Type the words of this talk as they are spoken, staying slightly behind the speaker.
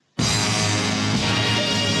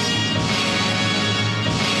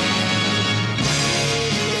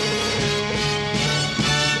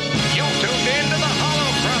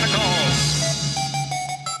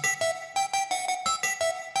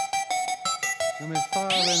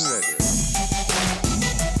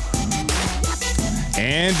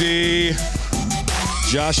Andy.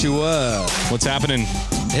 Joshua. What's happening?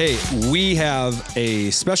 Hey, we have a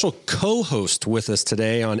special co-host with us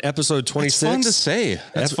today on episode 26. That's fun to say.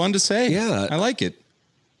 That's fun to say. Yeah. I like it.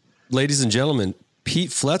 Ladies and gentlemen, Pete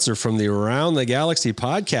Fletzer from the Around the Galaxy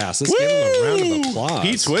podcast. Let's give him a round of applause.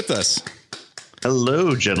 Pete's with us.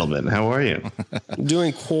 Hello, gentlemen. How are you?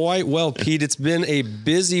 Doing quite well, Pete. It's been a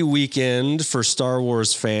busy weekend for Star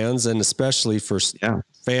Wars fans, and especially for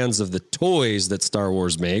fans of the toys that Star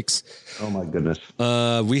Wars makes. Oh, my goodness.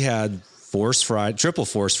 We had Triple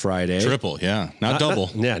Force Friday. Triple, yeah. Not double.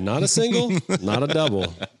 Not a single, not a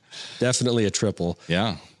double. Definitely a triple.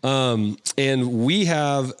 Yeah. And we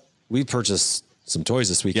purchased some toys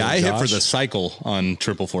this weekend. Yeah, I Josh. hit for the cycle on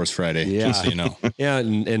Triple Force Friday. Yeah. Just so you know. Yeah,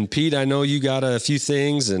 and Pete, I know you got a few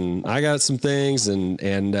things, and I got some things, and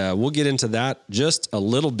we'll get into that just a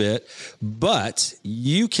little bit. But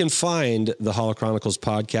you can find the Holochronicles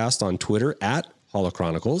podcast on Twitter at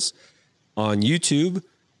Holochronicles, on YouTube,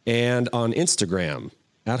 and on Instagram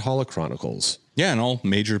at Holochronicles. Yeah, and all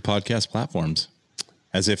major podcast platforms.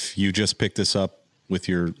 As if you just picked this up with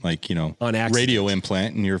your, on accident, radio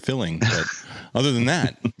implant and you're filling. But other than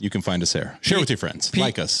that, you can find us there. Share with your friends. Pete,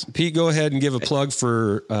 like us. Pete, go ahead and give a plug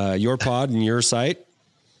for your pod and your site.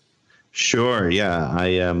 Sure. Yeah, I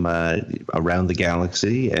am Around the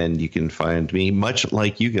Galaxy, and you can find me, much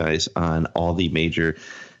like you guys, on all the major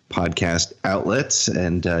podcast outlets.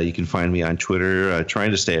 And you can find me on Twitter,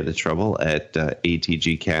 trying to stay out of trouble, at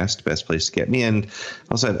ATGcast, best place to get me. And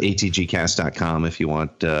also have atgcast.com if you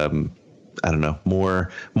want I don't know, more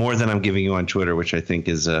than I'm giving you on Twitter, which I think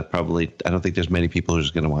is probably, I don't think there's many people who's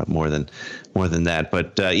going to want more than that.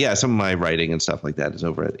 But yeah, some of my writing and stuff like that is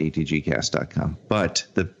over at atgcast.com. But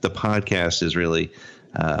the podcast is really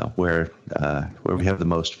where we have the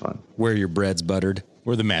most fun. Where your bread's buttered.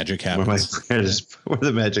 Where the magic happens. Where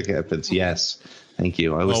the magic happens. Yes. Thank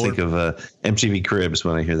you. I always think of MTV Cribs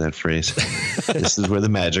when I hear that phrase. This is where the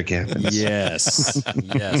magic happens. Yes.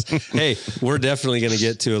 Yes. Hey, we're definitely going to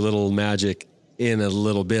get to a little magic in a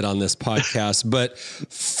little bit on this podcast. But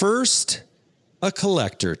first, a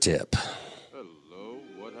collector tip. Hello,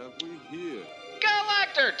 what have we here?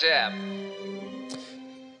 Collector tip.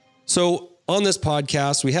 So on this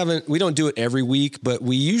podcast, we don't do it every week, but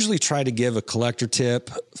we usually try to give a collector tip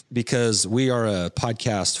because we are a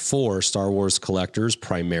podcast for Star Wars collectors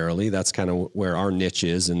primarily. That's kind of where our niche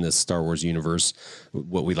is in this Star Wars universe,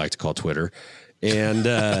 what we like to call Twitter. And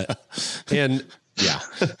yeah.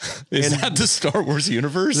 Is that the Star Wars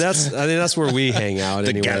universe? That's where we hang out.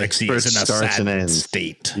 The galaxy is in a sad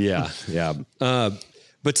state. Yeah. Yeah.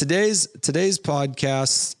 But today's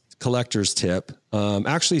podcast collector's tip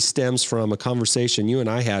actually stems from a conversation you and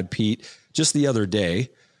I had, Pete, just the other day.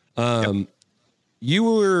 You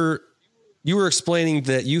were explaining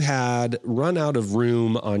that you had run out of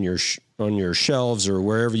room on your shelves or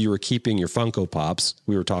wherever you were keeping your Funko Pops.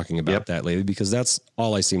 We were talking about that lately because that's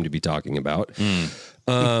all I seem to be talking about.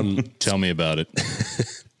 Tell me about it.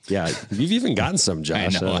 Yeah, you've even gotten some,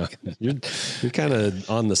 Josh. I know. You're kind of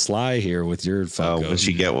on the sly here with your Funko. What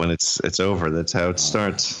you get when it's over. That's how it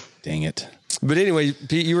starts. Dang it. But anyway,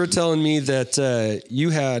 Pete, you were telling me that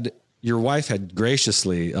your wife had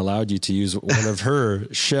graciously allowed you to use one of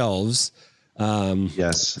her shelves.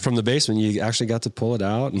 Yes. From the basement. You actually got to pull it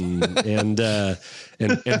out and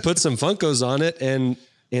put some Funkos on it. And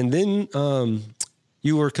then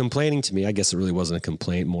you were complaining to me. I guess it really wasn't a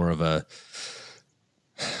complaint, more of a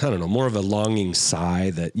longing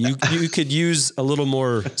sigh that you could use a little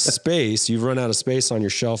more space. You've run out of space on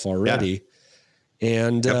your shelf already.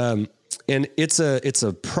 Yeah. And it's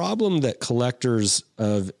a problem that collectors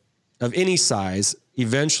of any size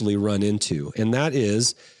eventually run into. And that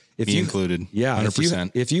is if you included. Yeah.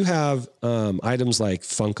 100%. If you have items like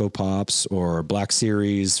Funko Pops or Black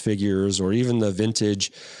Series figures, or even the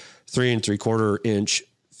vintage 3 3/4 inch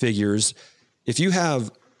figures, if you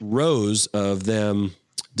have rows of them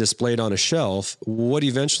displayed on a shelf, what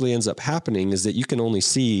eventually ends up happening is that you can only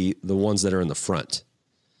see the ones that are in the front.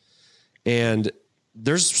 And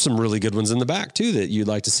there's some really good ones in the back too that you'd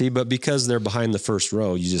like to see, but because they're behind the first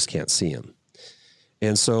row, you just can't see them.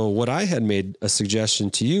 And so what I had made a suggestion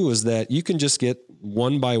to you is that you can just get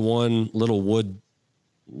 1 by 1 little wood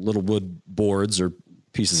boards or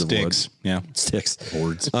pieces of wood. Sticks.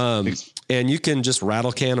 Boards. And you can just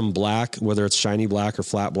rattle can them black, whether it's shiny black or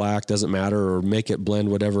flat black, doesn't matter, or make it blend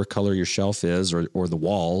whatever color your shelf is or the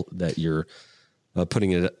wall that you're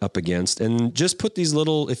putting it up against. And just put these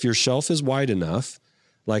little, if your shelf is wide enough,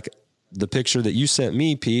 like the picture that you sent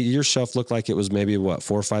me, Pete, your shelf looked like it was maybe 4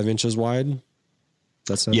 or 5 inches wide.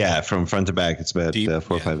 That's Yeah, from front to back, it's about Deep,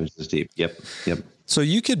 4 or 5 inches deep. Yep. So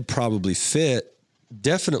you could probably fit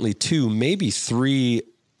definitely 2, maybe 3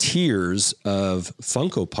 tiers of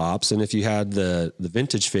Funko Pops. And if you had the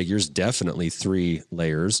vintage figures, definitely 3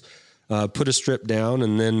 layers. Put a strip down,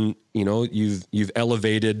 and then, you've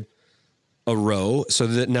elevated a row so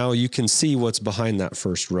that now you can see what's behind that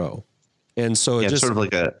first row. And so It's sort of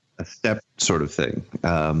like a step sort of thing.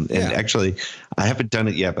 And actually, I haven't done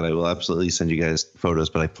it yet, but I will absolutely send you guys photos.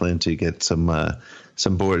 But I plan to get some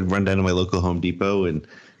board, run down to my local Home Depot and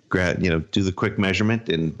grab, do the quick measurement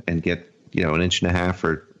and get, 1.5 inches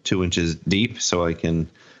or 2 inches deep, so I can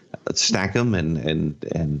stack them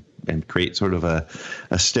and create sort of a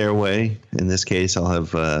stairway. In this case, I'll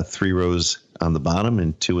have 3 rows on the bottom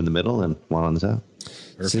and 2 in the middle and 1 on the top.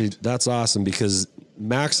 See, that's awesome, because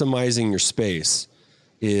maximizing your space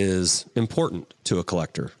is important to a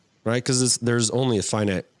collector, right? Because there's only a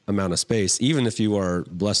finite amount of space. Even if you are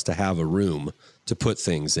blessed to have a room to put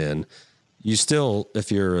things in, you still,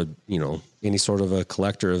 if you're any sort of a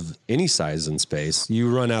collector of any size and space,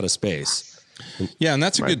 you run out of space. Yeah, and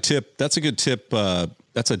that's a good tip. That's a good tip.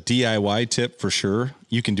 That's a DIY tip for sure.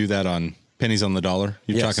 You can do that on pennies on the dollar.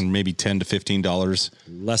 You're talking maybe $10 to $15.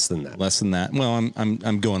 Less than that. Less than that. Well,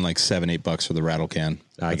 I'm going like $7-8 for the rattle can.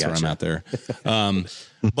 That's where I'm at there.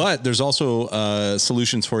 But there's also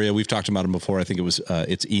solutions for you. We've talked about them before. I think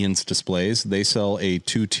it's Ian's Displays. They sell a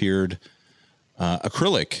 2-tiered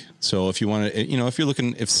acrylic. So if you want to, if you're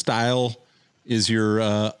looking, if style is your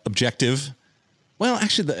objective. Well,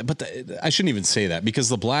 actually, I shouldn't even say that, because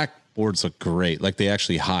the black boards look great. Like, they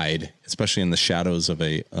actually hide, especially in the shadows of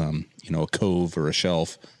a cove or a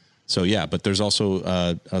shelf. So yeah, but there's also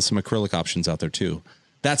some acrylic options out there too.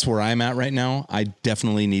 That's where I'm at right now. I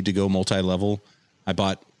definitely need to go multi-level. I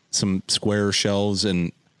bought some square shelves,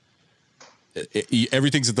 and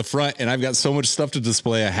everything's at the front, and I've got so much stuff to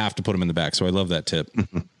display. I have to put them in the back. So I love that tip.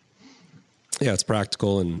 Yeah, it's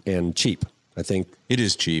practical and cheap. I think it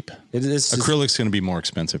is cheap. It is. Acrylic's going to be more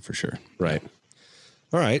expensive for sure. Right.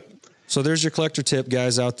 All right. So there's your collector tip,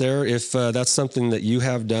 guys out there. If that's something that you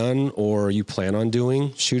have done or you plan on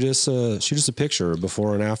doing, shoot us a picture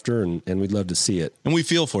before and after, and we'd love to see it. And we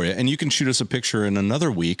feel for you. And you can shoot us a picture in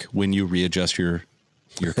another week when you readjust your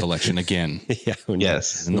collection again. Yeah.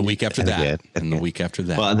 Yes. And the week after that. And the week after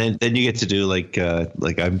that. Well, and then you get to do like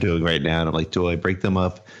I'm doing right now. And I'm like, do I break them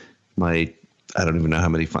up? I don't even know how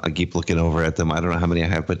many. I keep looking over at them. I don't know how many I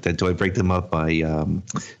have, but do I break them up by?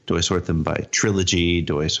 Do I sort them by trilogy?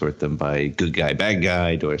 Do I sort them by good guy, bad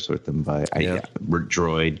guy? Do I sort them by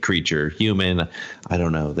droid, creature, human? I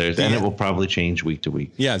don't know. And it will probably change week to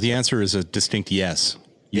week. Yeah, the answer is a distinct yes.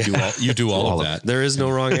 You do all of that. There is no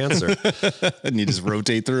wrong answer. And you just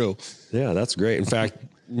rotate through. Yeah, that's great.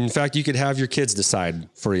 In fact, you could have your kids decide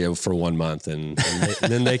for you for 1 month, and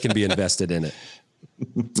then they can be invested in it.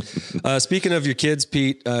 Speaking of your kids,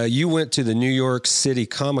 Pete, you went to the New York City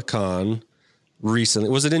Comic-Con recently.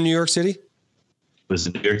 Was it in New York City? It was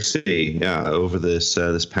in New York City, yeah, over this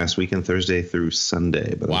past weekend, Thursday through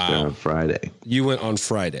Sunday, but I was there on Friday. You went on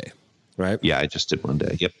Friday, right? Yeah, I just did one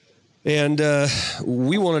day. Yep. And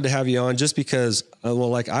we wanted to have you on just because,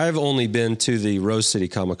 I've only been to the Rose City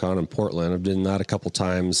Comic-Con in Portland. I've done that a couple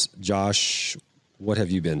times. Josh, what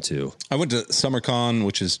have you been to? I went to SummerCon,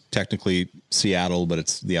 which is technically Seattle, but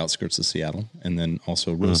it's the outskirts of Seattle. And then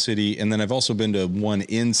also Rose City. And then I've also been to one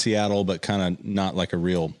in Seattle, but kind of not like I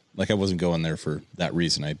wasn't going there for that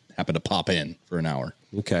reason. I happened to pop in for an hour.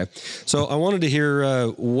 Okay. So I wanted to hear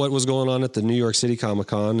what was going on at the New York City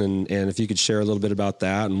Comic-Con, and if you could share a little bit about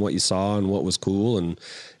that and what you saw and what was cool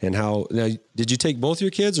and how. Now, did you take both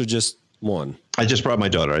your kids or just one? I just brought my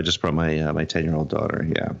daughter. I just brought my 10-year-old daughter.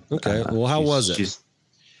 Yeah. Okay. Well, how was it?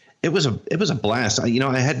 It was a blast. I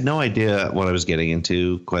had no idea what I was getting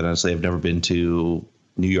into. Quite honestly, I've never been to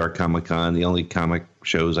New York Comic-Con. The only comic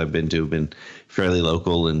shows I've been to have been fairly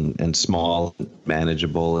local and small, and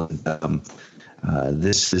manageable. And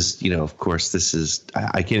this is, of course, this is.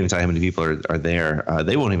 I can't even tell you how many people are there.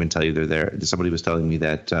 They won't even tell you they're there. Somebody was telling me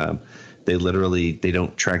that. They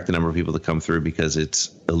don't track the number of people that come through because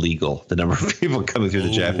it's illegal. The number of people coming through the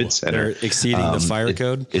Javits Center. They're exceeding the fire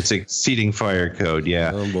code? It's exceeding fire code,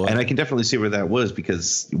 yeah. Oh, boy. And I can definitely see where that was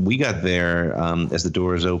because we got there as the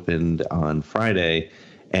doors opened on Friday.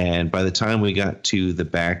 And by the time we got to the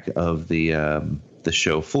back of the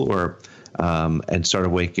show floor and started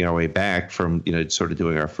waking our way back from, sort of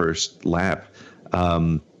doing our first lap,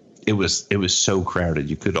 it was so crowded.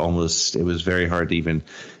 You could almost, it was very hard to even,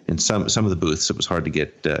 in some of the booths, it was hard to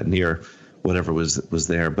get near whatever was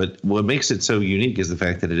there. But what makes it so unique is the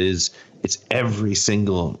fact that it's every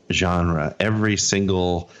single genre, every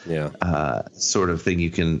single sort of thing you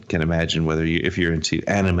can imagine, whether if you're into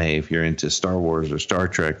anime, if you're into Star Wars or Star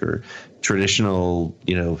Trek or traditional,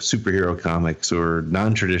 superhero comics or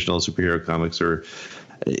non-traditional superhero comics, or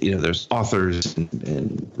there's authors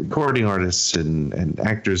and recording artists and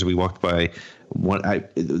actors. We walked by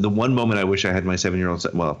the one moment I wish I had my 7-year-old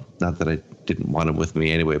son. Well, not that I didn't want him with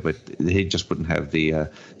me anyway, but he just wouldn't have the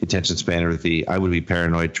attention span, or I would be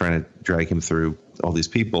paranoid trying to drag him through all these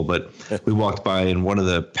people. But we walked by, and one of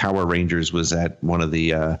the Power Rangers was at one of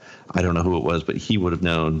the I don't know who it was, but he would have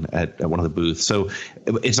known at one of the booths. So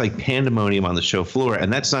it's like pandemonium on the show floor,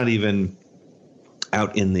 and that's not even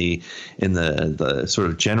out in the sort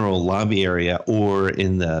of general lobby area or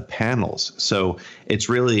in the panels. So it's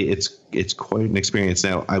really it's quite an experience.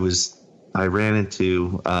 Now I ran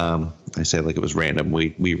into I say like it was random.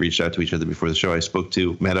 We reached out to each other before the show.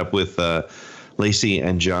 Met up with Lacey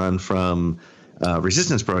and John from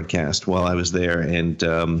Resistance Broadcast while I was there, and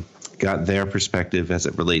got their perspective as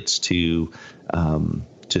it relates to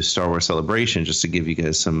Star Wars Celebration, just to give you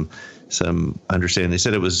guys some understanding. They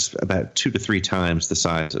said it was about 2 to 3 times the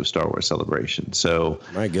size of Star Wars Celebration. So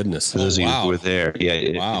my goodness, for those of you who were there,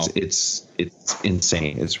 it's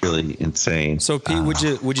insane. It's really insane. So Pete,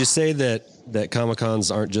 would you say that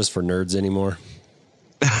Comic-Cons aren't just for nerds anymore?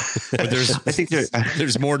 But I think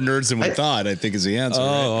there's more nerds than we thought, I think is the answer.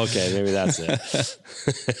 Oh, right? Okay. Maybe that's it.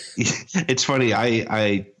 It's funny.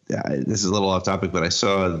 I this is a little off topic, but I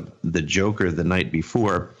saw The Joker the night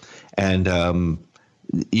before, and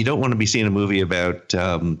you don't want to be seeing a movie about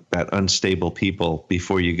unstable people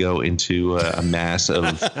before you go into a mass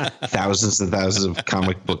of thousands and thousands of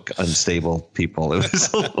comic book unstable people.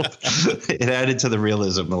 It added to the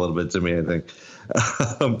realism a little bit to me, I think.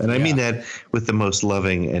 And I mean that with the most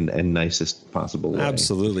loving and nicest possible way.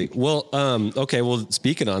 Absolutely. Well, okay. Well,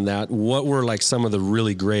 speaking on that, what were like some of the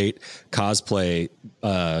really great cosplay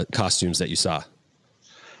costumes that you saw?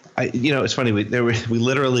 It's funny. We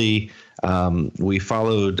literally we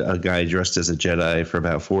followed a guy dressed as a Jedi for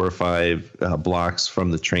about 4 or 5 blocks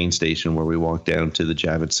from the train station where we walked down to the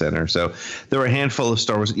Javits Center. So there were a handful of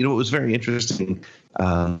Star Wars. It was very interesting,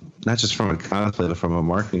 not just from a cosplay, but from a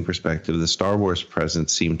marketing perspective. The Star Wars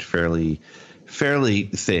presence seemed fairly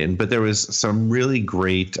thin, but there was some really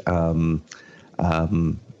great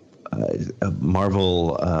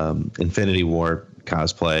Marvel Infinity War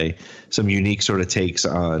cosplay, some unique sort of takes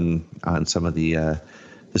on some of the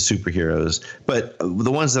superheroes. But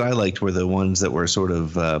the ones that I liked were the ones that were sort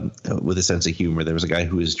of with a sense of humor. There was a guy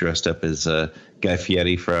who was dressed up as Guy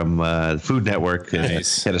Fieri from Food Network.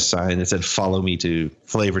 Nice. And had a sign that said, "Follow me to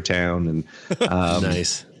Flavortown." And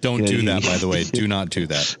nice. Don't do that, by the way. Do not do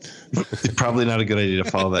that. Probably not a good idea to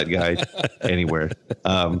follow that guy anywhere.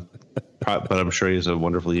 But I'm sure he's a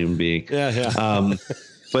wonderful human being. Yeah.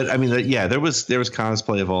 But I mean, there was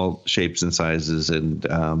cosplay of all shapes and sizes, and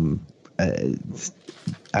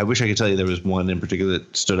I wish I could tell you there was one in particular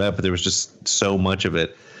that stood out, but there was just so much of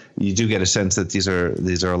it. You do get a sense that these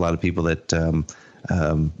are a lot of people that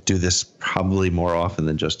do this probably more often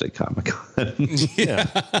than just at Comic-Con. yeah,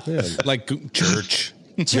 like church.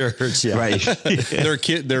 Church, yeah. Right.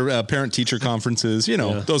 Their parent-teacher conferences,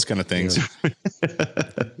 those kind of things. Yeah.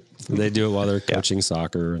 They do it while they're coaching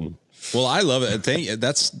soccer and. Well, I love it.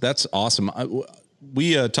 That's awesome.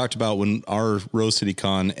 We talked about when our Rose City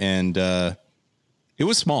Con, and it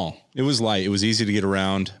was small. It was light. It was easy to get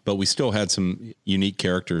around, but we still had some unique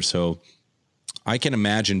characters. So I can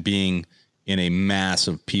imagine being in a mass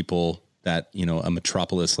of people that, a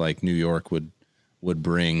metropolis like New York would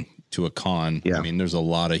bring to a con. Yeah. I mean, there's a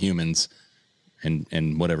lot of humans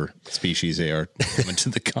and whatever species they are coming to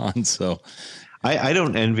the con. So I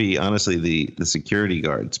don't envy, honestly, the security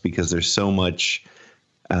guards, because there's so much,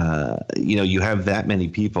 you have that many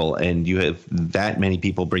people, and you have that many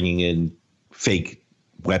people bringing in fake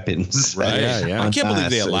weapons. Right. Yeah. I can't believe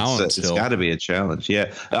they allow them still. It's got to be a challenge.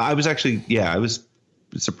 Yeah. I was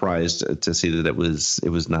surprised to see that it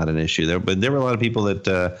was not an issue there, but there were a lot of people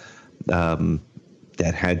that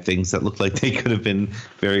had things that looked like they could have been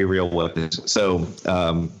very real weapons. So,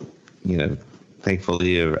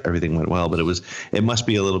 thankfully everything went well, but it must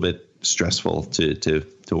be a little bit stressful to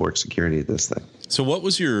work security at this thing. So what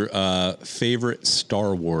was your favorite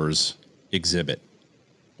Star Wars exhibit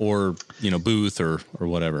or, booth or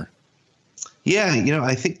whatever? Yeah.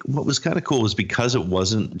 I think what was kind of cool was because it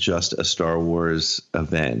wasn't just a Star Wars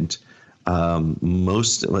event.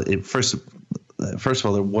 First of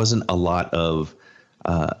all, there wasn't a lot of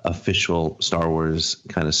official Star Wars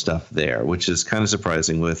kind of stuff there, which is kind of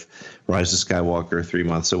surprising with Rise of Skywalker 3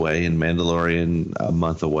 months away and Mandalorian a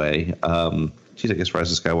month away. I guess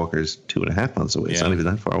Rise of Skywalker is 2.5 months away. It's not even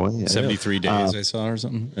that far away. Yeah. 73 days I saw or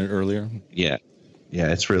something earlier. Yeah.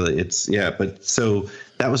 Yeah, but so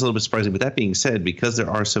that was a little bit surprising. But that being said, because there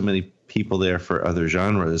are so many people there for other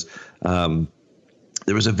genres,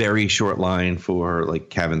 there was a very short line for like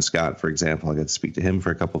Kevin Scott, for example. I got to speak to him for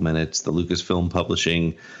a couple minutes. The Lucasfilm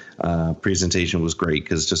Publishing presentation was great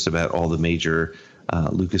because just about all the major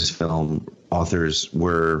Lucasfilm authors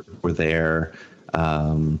were there.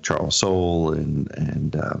 Charles Soule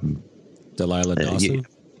and Delilah Dawson.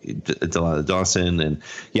 Delilah Dawson, and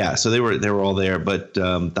so they were all there. But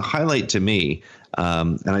the highlight to me,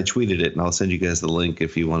 and I tweeted it, and I'll send you guys the link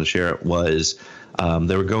if you want to share it. Was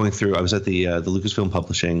they were going through? I was at the Lucasfilm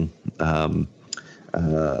Publishing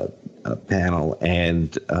panel,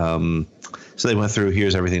 and so they went through.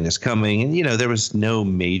 Here's everything that's coming, and there was no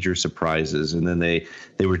major surprises. And then they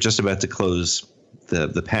were just about to close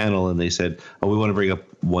the panel, and they said, "Oh, we want to bring up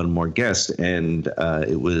one more guest," and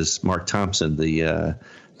it was Mark Thompson, the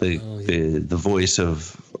voice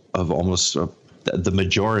of almost the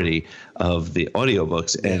majority of the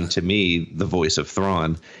audiobooks, and to me, the voice of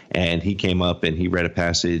Thrawn. And he came up and he read a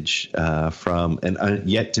passage from an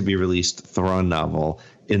yet to be released Thrawn novel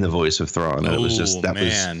in the voice of Thrawn. And it was just that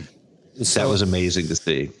was amazing to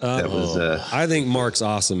see. I think Mark's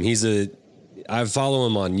awesome. I follow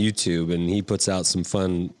him on YouTube, and he puts out some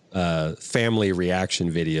fun family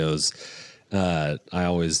reaction videos. I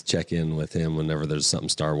always check in with him whenever there's something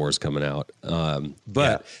Star Wars coming out.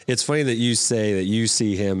 But it's funny that you say that you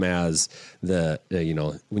see him as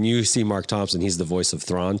when you see Mark Thompson, he's the voice of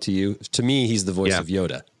Thrawn to you. To me, he's the voice of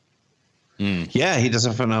Yoda. Yeah, he does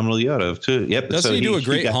a phenomenal Yoda too. Yep. Doesn't he do a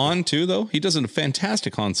great Han too, though? He does a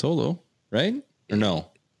fantastic Han Solo, right? Or no?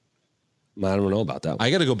 I don't know about that one. I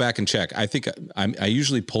got to go back and check. I think I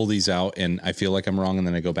usually pull these out and I feel like I'm wrong, and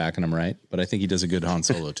then I go back and I'm right. But I think he does a good Han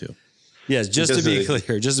Solo too. Yes, just to be clear,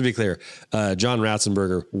 John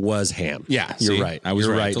Ratzenberger was Ham. Yeah, you're right. I was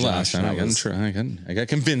right the last time. I got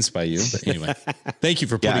convinced by you. But anyway, thank you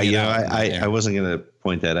for putting it out. I wasn't going to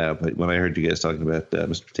point that out, but when I heard you guys talking about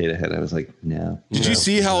Mr. Potato Head, I was like, no. Did you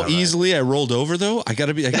see how easily I rolled over though? I got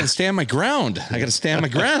to stand my ground.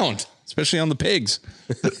 Especially on the pigs.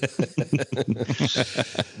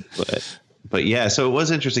 But yeah, so it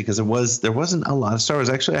was interesting because there wasn't a lot of Star Wars.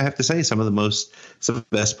 Actually, I have to say some of the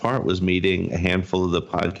best part was meeting a handful of the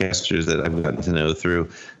podcasters that I've gotten to know through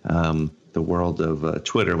the world of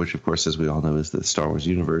Twitter, which of course, as we all know, is the Star Wars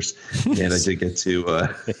universe. And I did get to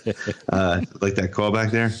like that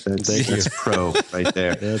callback there. That's pro right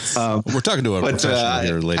there. We're talking to a professional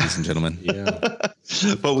here, ladies and gentlemen. Yeah.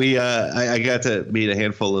 But I got to meet a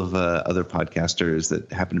handful of other podcasters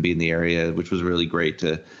that happened to be in the area, which was really great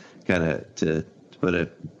to kind of to put a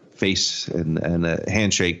face and a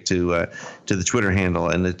handshake to the Twitter handle,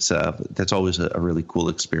 and that's always a really cool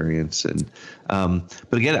experience. And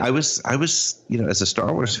but again, I was as a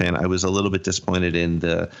Star Wars fan, I was a little bit disappointed in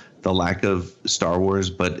the lack of Star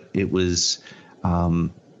Wars, but it was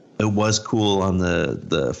cool on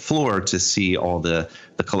the floor to see all the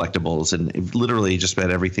collectibles, and literally just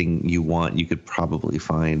about everything you want you could probably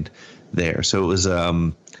find there. So it was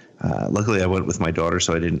luckily I went with my daughter,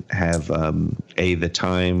 so I didn't have the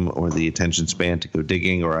time or the attention span to go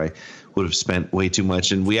digging, or I would have spent way too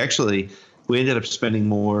much. And we ended up spending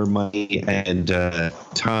more money and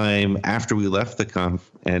time after we left the conf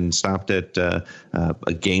and stopped at a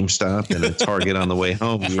GameStop and a Target on the way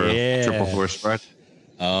home for Triple Force Friday.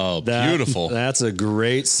 Oh, beautiful. That's a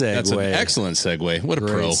great segue. That's an excellent segue. What a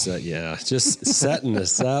pro. Just setting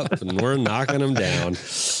us up, and we're knocking them down.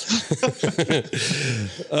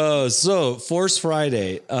 So Force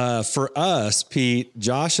Friday. For us, Pete,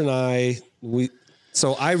 Josh and I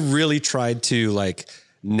really tried to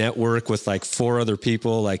network with 4 other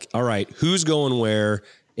people. All right, who's going where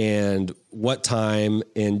and what time,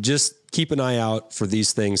 and just keep an eye out for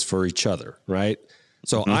these things for each other, right?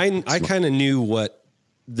 So I kind of knew what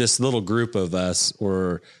this little group of us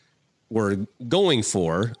were going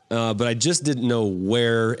for, but I just didn't know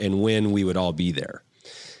where and when we would all be there.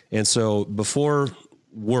 And so before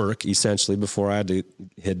work, essentially, before I had to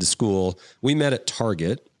head to school, we met at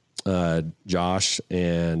Target. Josh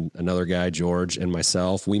and another guy, George, and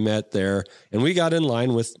myself, we met there, and we got in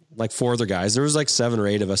line with 4 other guys. There was 7 or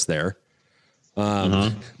 8 of us there.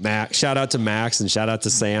 Max, shout out to Max and shout out to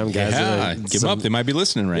Sam, guys. Yeah, give them up. They might be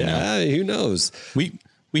listening right now. Yeah, who knows?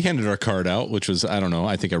 We handed our card out, which was, I don't know,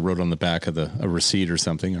 I think I wrote on the back of a receipt or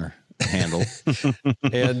something, or handle.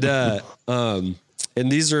 And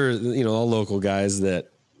and these are, all local guys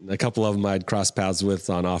that a couple of them I'd cross paths with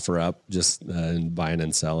on OfferUp, just buying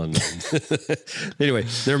and selling. Anyway,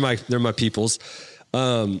 they're my peoples.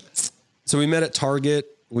 So we met at Target.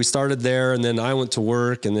 We started there, and then I went to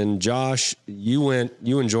work, and then Josh, you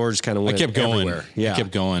and George kind of went. I kept going. Everywhere. Yeah, I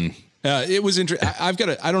kept going. It was interesting. I've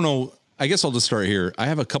got I don't know. I guess I'll just start here. I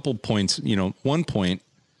have a couple points. One point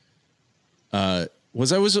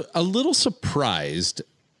was I was a little surprised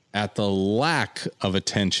at the lack of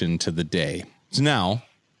attention to the day. Now,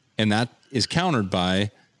 and that is countered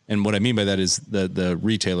by, and what I mean by that is the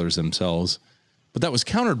retailers themselves, but that was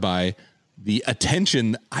countered by the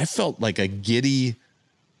attention. I felt like a giddy,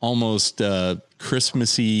 almost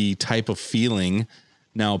Christmassy type of feeling.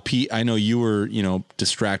 Now, Pete, I know you were,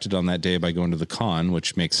 distracted on that day by going to the con,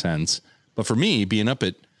 which makes sense. But for me, being up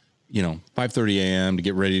at, 5:30 a.m. to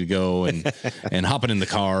get ready to go and hopping in the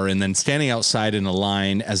car and then standing outside in a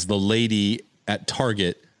line as the lady at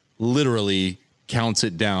Target literally counts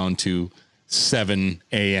it down to 7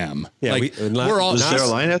 a.m. Yeah, we're all. Was there a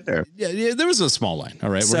line out there? Yeah, there was a small line. All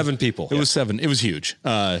right, 7 people. It was 7. It was huge.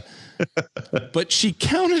 But she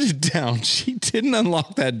counted it down. She didn't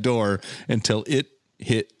unlock that door until it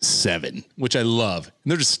hit 7, which I love. And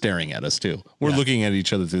they're just staring at us too. We're looking at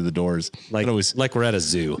each other through the doors. Like we're at a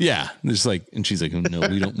zoo. Yeah. There's and she's like, no,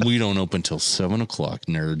 we don't open till 7 o'clock,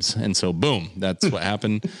 nerds. And so boom, that's what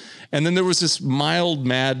happened. And then there was this mild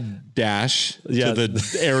mad dash to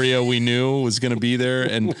the area we knew was going to be there.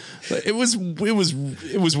 And it was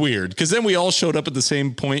weird because then we all showed up at the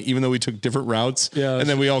same point, even though we took different routes. Yeah. And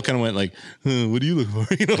then we all kind of went like, what do you look for?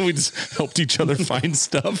 We just helped each other find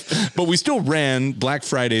stuff, but we still ran Black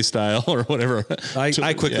Friday style or whatever.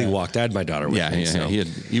 I quickly walked. I had my daughter with me. So.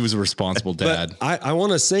 He was a responsible dad. But I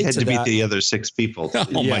want to say had to beat the other 6 people.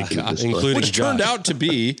 Oh my God. Including which turned out to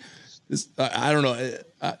be, I don't know,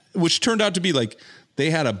 which turned out to be like they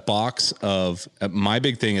had a box of my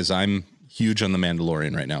big thing is I'm huge on the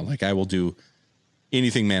Mandalorian right now. Like I will do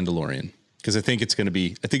anything Mandalorian because I think it's going to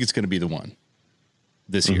be the one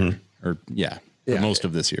this year or most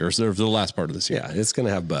of this year or the last part of this year. Yeah, it's going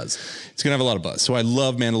to have buzz. It's going to have a lot of buzz. So I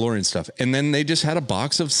love Mandalorian stuff. And then they just had a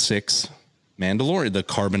box of 6 the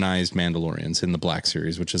carbonized Mandalorians in the Black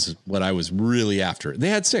Series, which is what I was really after. They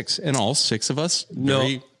had 6 and all 6 of us.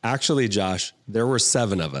 Actually, Josh, there were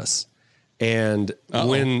 7 of us. And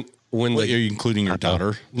when are you including your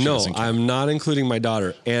daughter? No, I'm not including my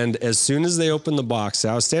daughter. And as soon as they opened the box,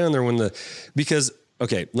 I was standing there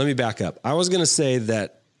let me back up. I was going to say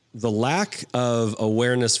that the lack of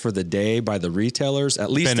awareness for the day by the retailers,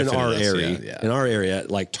 at least in our area,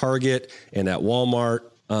 like Target and at Walmart,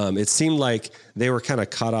 it seemed like they were kind of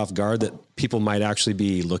caught off guard that people might actually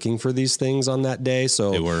be looking for these things on that day.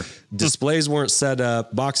 So displays weren't set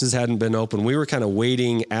up. Boxes hadn't been opened. We were kind of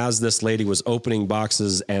waiting as this lady was opening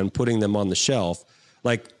boxes and putting them on the shelf.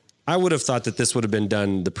 Like I would have thought that this would have been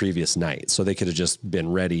done the previous night. So they could have just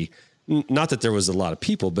been ready. Not that there was a lot of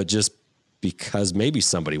people, but just because maybe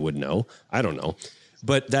somebody would know. I don't know.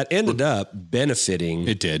 But that ended up benefiting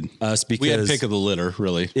us because we had pick of the litter,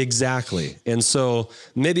 really. Exactly. And so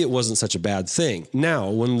maybe it wasn't such a bad thing. Now,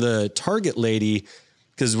 when the Target lady,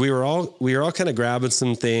 because we were all kind of grabbing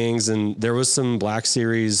some things, and there was some Black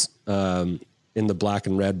Series in the black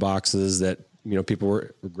and red boxes that people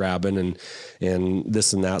were grabbing, and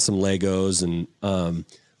this and that, some Legos, and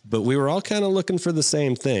but we were all kind of looking for the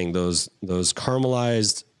same thing, those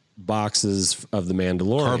caramelized boxes of the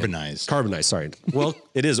Mandalorian. Carbonized, sorry. Well,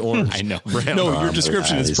 it is orange. I know. No, your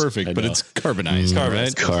description is perfect, but it's carbonized.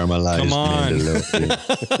 Right? Caramelized. Come on.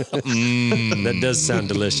 That does sound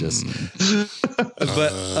delicious.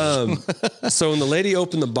 But so when the lady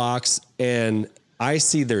opened the box and I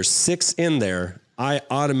see there's 6 in there, I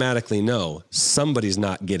automatically know somebody's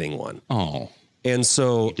not getting one. Oh. And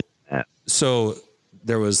so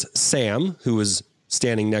there was Sam, who was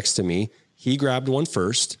standing next to me. He grabbed one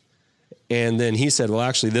first. And then he said, well,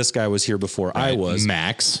 actually, this guy was here before I was.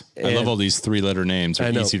 Max. I love all these 3-letter names.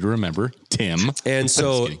 They're easy to remember. Tim. And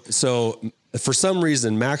so for some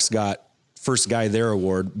reason, Max got first guy there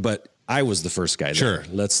award, but I was the first guy there. Sure.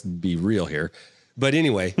 Let's be real here. But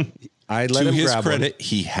anyway, I let him grab one. To his credit,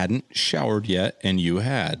 he hadn't showered yet, and you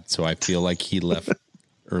had. So I feel like he left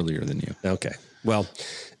earlier than you. Okay. Well,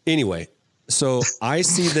 anyway, so I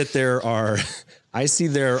see that there are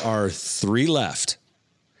 3 left.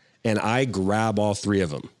 And I grab all 3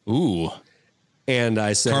 of them. Ooh. And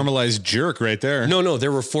I said... Caramelized jerk right there. No,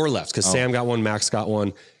 there were 4 left because Sam got one, Max got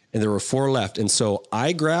one, and there were 4 left. And so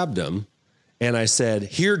I grabbed them and I said,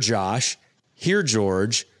 here, Josh, here,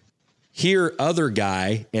 George, here, other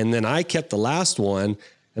guy. And then I kept the last one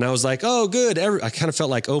And I was like, oh, good. I kind of felt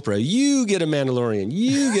like Oprah. You get a Mandalorian.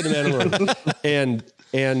 You get a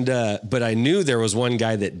Mandalorian. But I knew there was one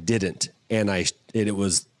guy that didn't. And I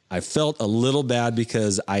felt a little bad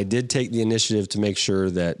because I did take the initiative to make sure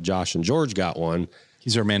that Josh and George got one.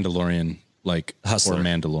 He's our Mandalorian, like hustler. Or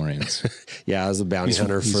Mandalorians. Yeah, I was a bounty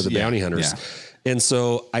hunter for the bounty hunters. Yeah. And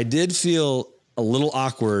so I did feel a little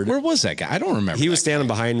awkward. Where was that guy? I don't remember. He was standing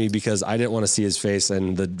behind me because I didn't want to see his face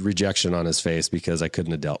and the rejection on his face because I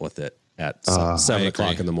couldn't have dealt with it at 7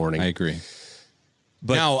 o'clock in the morning. I agree.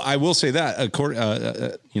 But now I will say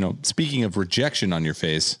that, speaking of rejection on your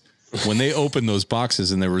face, when they opened those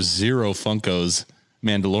boxes and there were 0 Funkos,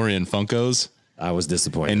 Mandalorian Funkos, I was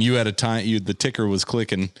disappointed. And you had the ticker was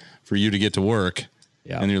clicking for you to get to work.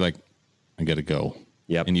 Yeah. And you're like, I got to go.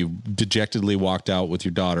 Yep. And you dejectedly walked out with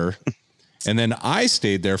your daughter. And then I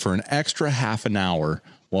stayed there for an extra half an hour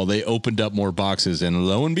while they opened up more boxes. And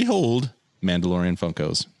lo and behold, Mandalorian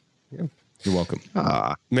Funkos. Yeah. You're welcome.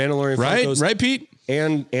 Mandalorian Funkos. Right, Pete?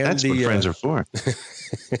 And that's what friends are for.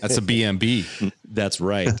 That's a BMB. That's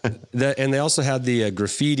right. And they also had the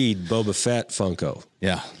graffitied Boba Fett Funko.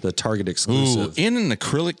 Yeah. The Target exclusive. Ooh, in an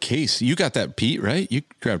acrylic case. You got that, Pete, right? You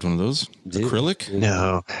grabbed one of those. Acrylic?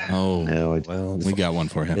 No. Oh. No. Well, we got one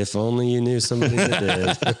for him. If only you knew somebody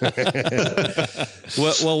that did.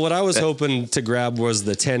 Well, what I was hoping to grab was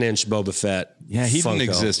the 10-inch Boba Fett. Yeah, he Funko. didn't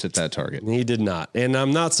exist at that Target. He did not. And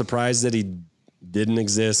I'm not surprised that he didn't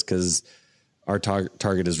exist because our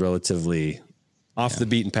Target is relatively off the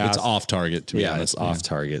beaten path. It's off Target, to be honest. It's off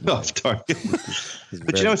Target. Off Target.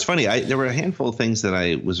 But you know, it's funny. There were a handful of things that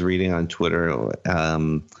I was reading on Twitter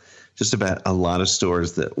just about a lot of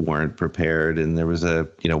stores that weren't prepared. And there was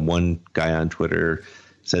one guy on Twitter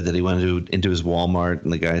said that he went into his Walmart,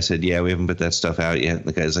 and the guy said, yeah, we haven't put that stuff out yet. And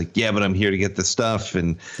the guy's like, yeah, but I'm here to get the stuff.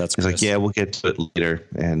 And he's like, yeah, we'll get to it later.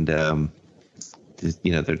 And,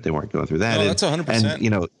 they weren't going through that. Oh, that's 100%.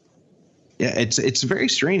 And, yeah, it's very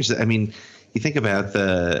strange. I mean, you think about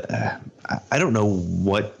I don't know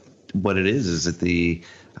what it is. Is it the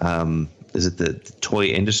toy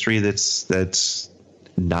industry that's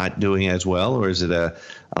not doing as well, or is it a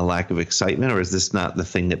lack of excitement, or is this not the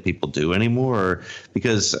thing that people do anymore? Or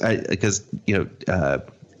because Andy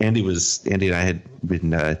and I had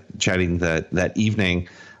been chatting that evening,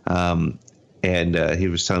 and he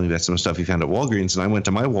was telling me about some stuff he found at Walgreens, and I went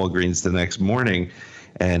to my Walgreens the next morning.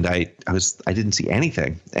 And I didn't see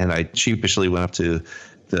anything, and I sheepishly went up to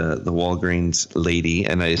the Walgreens lady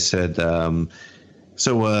and I said,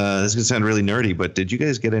 so this is gonna sound really nerdy, but did you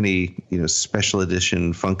guys get any special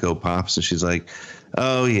edition Funko Pops? And she's like,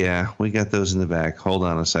 oh yeah, we got those in the back. Hold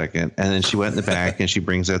on a second. And then she went in the back and she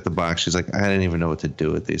brings out the box. She's like, I didn't even know what to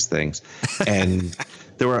do with these things. And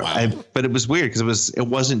there were, but it was weird because it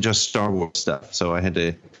wasn't just Star Wars stuff, so I had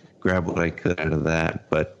to grab what I could out of that,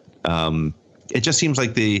 but. It just seems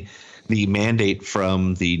like the mandate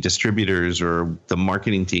from the distributors or the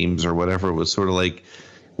marketing teams or whatever was sort of like,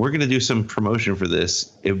 we're going to do some promotion for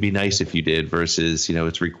this. It would be nice if you did versus,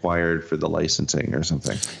 it's required for the licensing or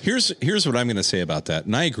something. Here's what I'm going to say about that.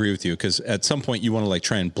 And I agree with you because at some point you want to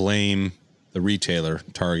try and blame the retailer,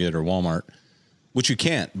 Target or Walmart, which you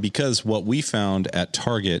can't, because what we found at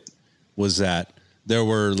Target was that there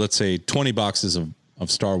were, let's say, 20 boxes of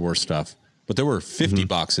Star Wars stuff. But there were 50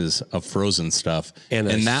 boxes of Frozen stuff, and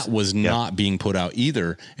that was not being put out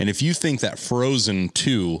either. And if you think that Frozen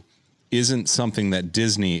 2 isn't something that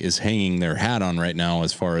Disney is hanging their hat on right now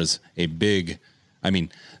as far as a big,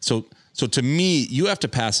 so to me, you have to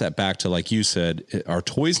pass that back to, like you said, are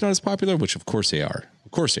toys not as popular? Which of course they are.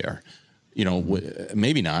 Of course they are.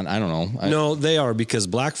 Maybe not. I don't know. No, they are, because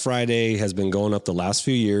Black Friday has been going up the last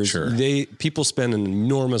few years. Sure. People spend an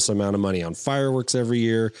enormous amount of money on fireworks every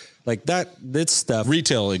year. Like that stuff.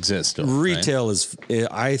 Retail exists still. Retail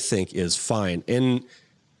I think is fine. And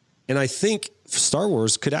I think Star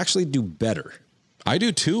Wars could actually do better. I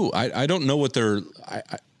do too. I don't know what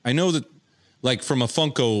I know that, like, from a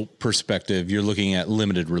Funko perspective, you're looking at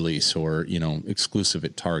limited release or, exclusive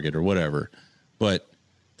at Target or whatever, but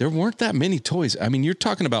there weren't that many toys. I mean, you're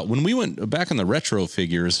talking about when we went back in the retro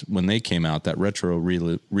figures, when they came out, that retro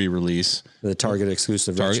re-release. The Target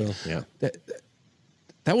exclusive retro. Yeah.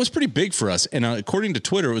 That was pretty big for us. And according to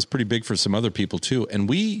Twitter, it was pretty big for some other people too. And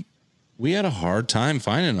we had a hard time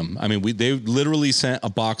finding them. I mean, they literally sent a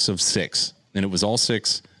box of 6, and it was all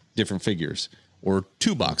 6 different figures, or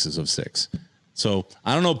 2 boxes of 6. So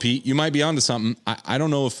I don't know, Pete, you might be onto something. I don't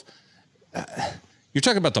know if you're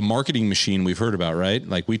talking about the marketing machine we've heard about, right?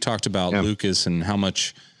 Like we talked about Lucas and how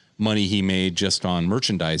much money he made just on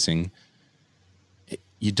merchandising.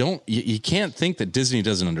 You can't think that Disney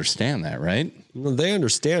doesn't understand that, right? Well, they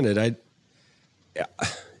understand it.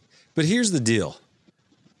 But here's the deal.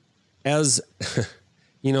 As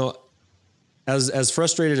you know, as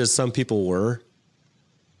frustrated as some people were,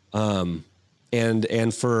 and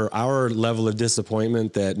for our level of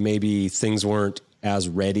disappointment that maybe things weren't as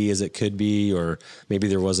ready as it could be, or maybe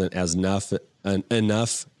there wasn't as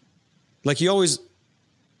enough. Like you always,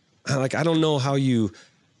 like I don't know how do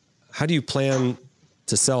you plan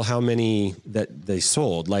to sell how many that they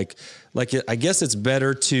sold? Like I guess it's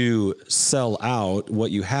better to sell out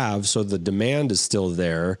what you have so the demand is still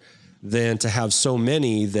there than to have so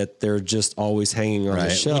many that they're just always hanging on the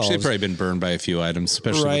shelves. Which they've probably been burned by a few items,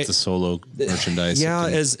 especially with the Solo merchandise. Yeah,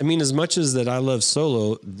 as much as that I love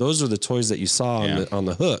Solo, those are the toys that you saw on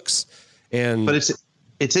the hooks. But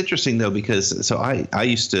it's interesting though, because I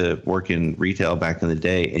used to work in retail back in the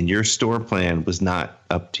day, and your store plan was not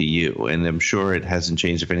up to you, and I'm sure it hasn't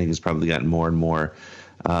changed. If anything, it's probably gotten more and more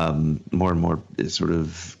sort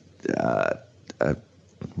of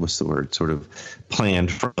what's the word? Sort of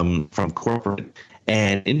planned from corporate.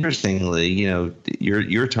 And interestingly,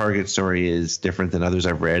 your Target story is different than others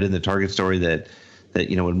I've read. And the Target story that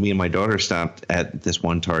when me and my daughter stopped at this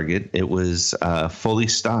one Target, it was fully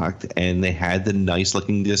stocked, and they had the nice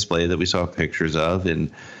looking display that we saw pictures of,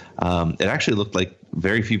 and it actually looked like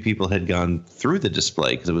very few people had gone through the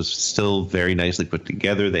display because it was still very nicely put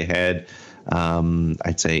together. They had,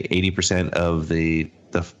 I'd say, 80% of the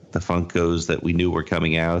Funkos that we knew were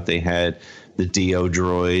coming out. They had the Dio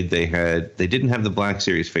droid. They didn't have the Black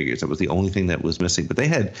Series figures. That was the only thing that was missing. But they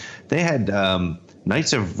had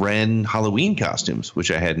Knights of Ren Halloween costumes,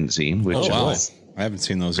 which I hadn't seen. Which I haven't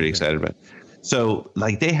seen those. Pretty excited about. So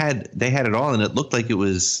like they had it all, and it looked like it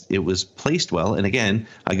was placed well. And again,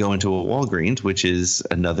 I go into a Walgreens, which is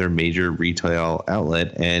another major retail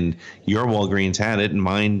outlet, and your Walgreens had it, and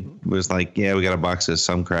mine was like, yeah, we got a box of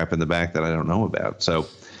some crap in the back that I don't know about. So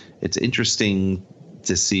it's interesting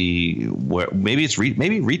to see what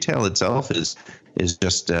maybe retail itself is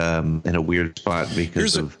just in a weird spot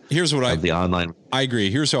because of the online. I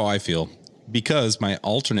agree. Here's how I feel, because my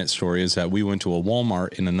alternate story is that we went to a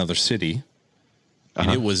Walmart in another city. And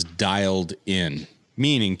it was dialed in,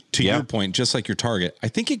 meaning to your point, just like your Target, I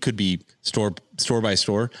think it could be store by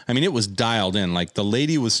store. I mean, it was dialed in. Like the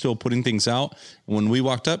lady was still putting things out. And when we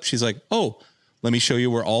walked up, she's like, "Oh, let me show you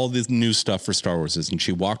where all this new stuff for Star Wars is." And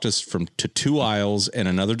she walked us to 2 aisles and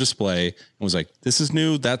another display and was like, "This is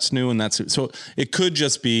new, and that's it." So it could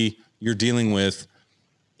just be you're dealing with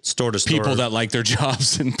store to store people that like their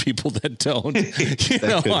jobs and people that don't.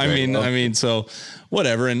 I mean, so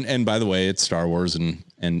whatever. And by the way, it's Star Wars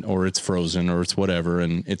and or it's Frozen or it's whatever,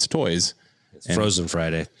 and it's toys. It's Frozen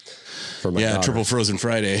Friday. For my daughter. Triple Frozen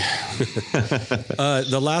Friday.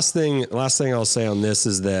 The last thing I'll say on this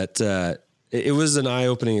is that it was an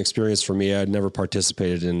eye-opening experience for me. I'd never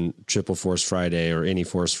participated in Triple Force Friday or any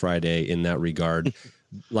Force Friday in that regard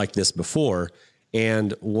like this before.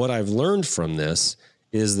 And what I've learned from this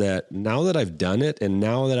is that now that I've done it, and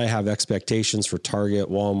now that I have expectations for Target,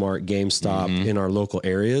 Walmart, GameStop in our local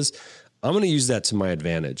areas, I'm going to use that to my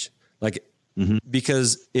advantage. Like,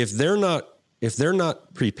 because if they're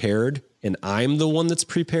not prepared and I'm the one that's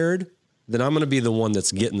prepared, then I'm going to be the one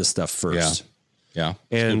that's getting the stuff first. Yeah.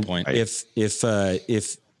 And good point.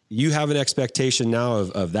 If you have an expectation now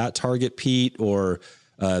of that Target, Pete, or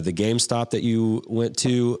the GameStop that you went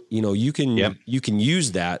to, you can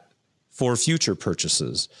use that for future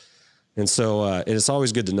purchases. And so, and it's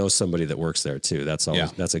always good to know somebody that works there too. That's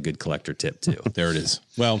a good collector tip too. There it is.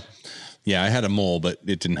 Well, yeah, I had a mole, but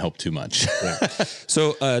it didn't help too much.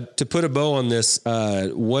 So, to put a bow on this,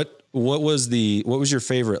 what was your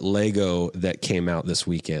favorite Lego that came out this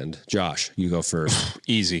weekend? Josh, you go first.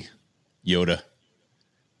 Easy. Yoda.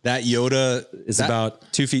 That Yoda is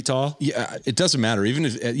about 2 feet tall. Yeah, it doesn't matter. Even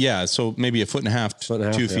if, so maybe a foot and a half,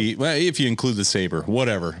 2 feet. Well, if you include the saber,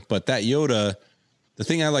 whatever. But that Yoda, the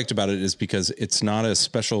thing I liked about it is because it's not a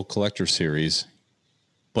special collector series,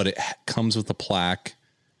 but it comes with a plaque.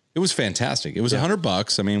 It was fantastic. It was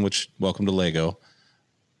 $100. I mean, which welcome to Lego.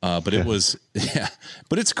 But it was,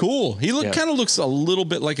 but it's cool. He kind of looks a little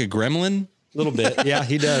bit like a gremlin. A little bit. Yeah,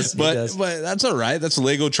 he does. But that's all right. That's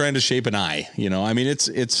Lego trying to shape an eye. I mean,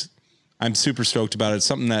 I'm super stoked about it. It's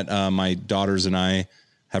something that my daughters and I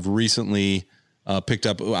have recently picked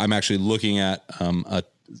up. I'm actually looking at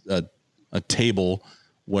a table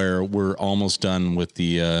where we're almost done with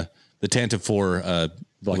the Tantive 4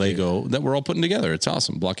 Lego that we're all putting together. It's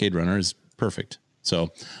awesome. Blockade Runner is perfect.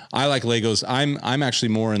 So I like Legos. I'm actually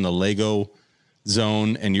more in the Lego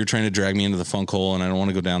zone, and you're trying to drag me into the funk hole, and I don't want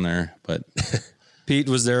to go down there. But Pete,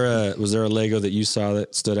 was there a Lego that you saw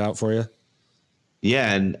that stood out for you?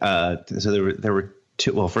 Yeah, and so there were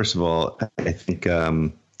Well, first of all, I think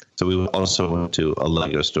so. We also went to a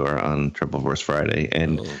Lego store on Triple Force Friday,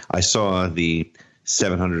 and I saw the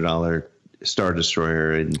 $700 Star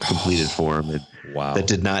Destroyer in completed form. And wow, that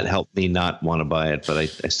did not help me not want to buy it, but I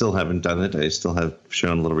still haven't done it. I still have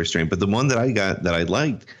shown a little restraint. But the one that I got that I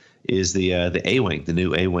liked is the A-Wing, the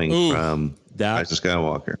new A-Wing from Rise of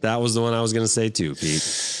Skywalker. That was the one I was going to say too,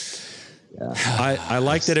 Pete. Yeah. I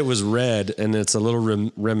like that it was red, and it's a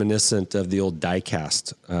little reminiscent of the old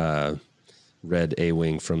die-cast red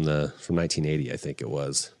A-Wing from 1980, I think it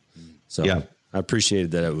was. So yeah. I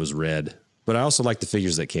appreciated that it was red, but I also like the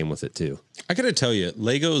figures that came with it too. I got to tell you,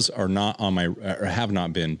 Legos are not on my, or have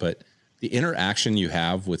not been, but the interaction you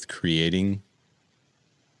have with creating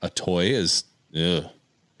a toy is,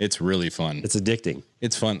 it's really fun. It's addicting.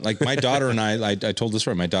 It's fun. Like my daughter and I told this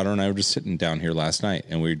story. My daughter and I were just sitting down here last night,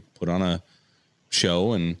 and we put on a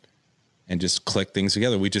show and just click things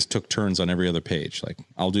together. We just took turns on every other page. Like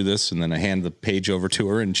I'll do this, and then I hand the page over to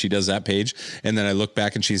her, and she does that page, and then I look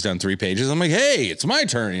back, and she's done 3 pages. I'm like, hey, it's my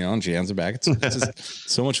turn, and she hands it back. It's just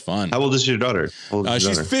so much fun. How old is your daughter?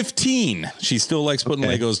 She's 15. She still likes putting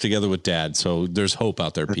Legos together with Dad. So there's hope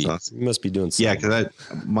out there, Pete. Awesome. You must be doing something. Yeah,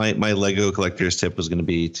 because my Lego collector's tip was going to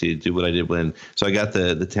be to do what I did so I got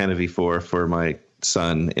the Tana V4 for my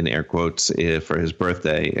son in air quotes for his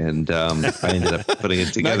birthday, and I ended up putting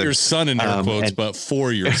it together. Not your son in air quotes, but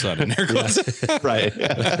for your son in air quotes. Right.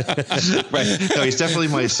 Right. No, he's definitely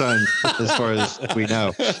my son as far as we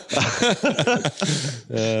know.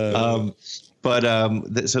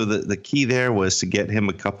 So the key there was to get him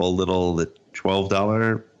a couple the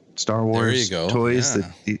 $12 Star Wars toys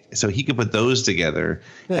so he could put those together,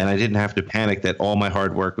 and I didn't have to panic that all my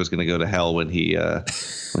hard work was going to go to hell when he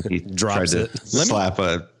tried to slap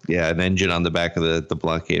an engine on the back of the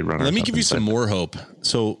blockade runner. Let me give you some more hope.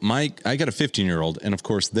 So I got a 15-year-old, and of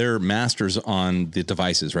course they're masters on the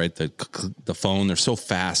devices, right? The phone, they're so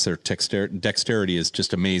fast. Their dexterity is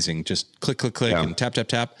just amazing. Just click, click, click, and tap, tap,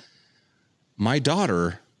 tap. My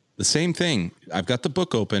daughter, the same thing. I've got the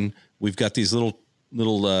book open. We've got these little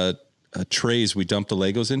trays we dump the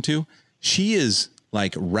Legos into. She is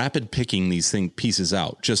like rapid picking these pieces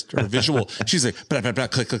out. Just her visual. She's like, blah, blah, blah,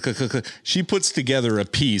 click, click, click, click, click. She puts together a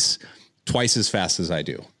piece twice as fast as I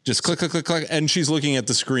do. Just click, click, click, click. And she's looking at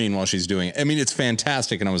the screen while she's doing it. I mean, it's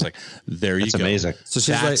fantastic. And I was like, there you go. That's amazing. So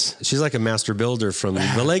she's like a master builder from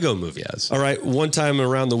the Lego movie. Yes. All right. One time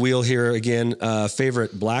around the wheel here again,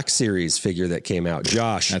 favorite Black Series figure that came out.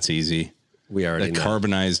 Josh. That's easy. We already know. The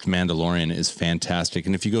carbonized Mandalorian is fantastic.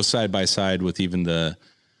 And if you go side by side with even the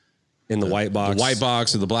white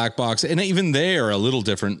box or the black box, and even they are a little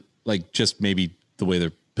different, like just maybe the way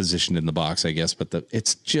they're positioned in the box, I guess, but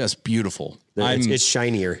it's just beautiful. It's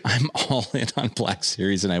shinier. I'm all in on Black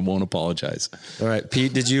Series, and I won't apologize. All right,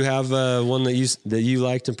 Pete, did you have one that you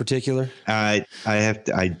liked in particular? I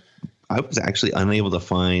was actually unable to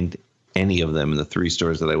find any of them in the 3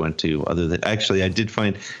 stores that I went to, other than actually I did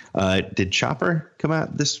find, did Chopper come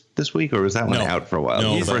out this week, or was that one out for a while?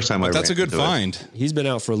 No, the first time that's a good find. He's been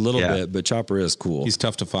out for a little bit, but Chopper is cool. He's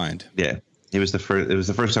tough to find. Yeah. It was the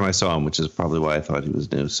first time I saw him, which is probably why I thought he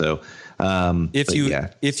was new. So,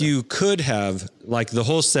 if you could have, like, the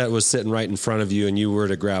whole set was sitting right in front of you and you were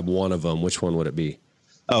to grab one of them, which one would it be?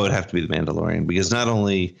 Oh, it'd have to be the Mandalorian, because not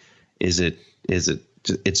only it's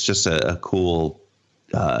just a cool,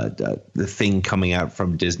 the thing coming out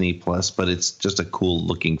from Disney Plus, but it's just a cool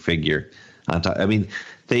looking figure on top. I mean,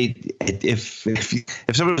 if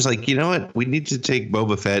somebody was like, you know what, we need to take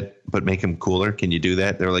Boba Fett but make him cooler, can you do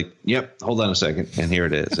that? They're like, yep, hold on a second, and here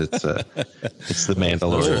it is. It's the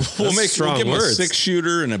Mandalorian. We'll give him a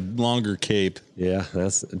 6-shooter and a longer cape. Yeah, we're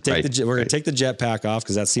gonna take the jetpack off,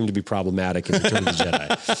 because that seemed to be problematic in Return of the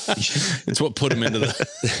Jedi. It's what put him into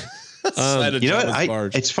the. You know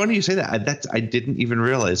what? It's funny you say that. I didn't even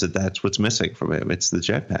realize that's what's missing from him. It's the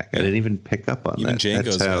jetpack. I didn't even pick up on that.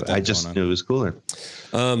 Django's I just knew it was cooler.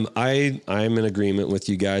 I'm in agreement with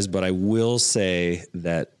you guys, but I will say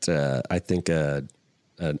that I think an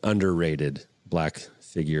underrated Black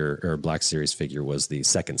figure or Black Series figure was the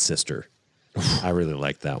Second Sister. I really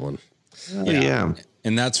liked that one. Yeah.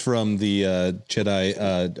 And that's from the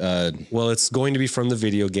Jedi. Well, it's going to be from the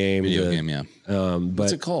video game. Yeah. But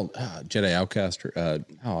what's it called? Jedi Outcast.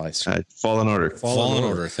 Fallen Order. Fallen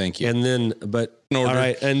Order. Thank you. And then, all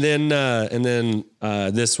right, and then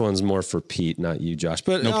this one's more for Pete, not you, Josh.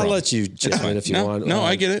 But I'll let you chip in if you want. No,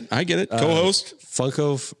 I get it. Co-host.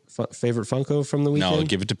 Favorite Funko from the weekend? No,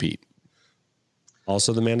 give it to Pete.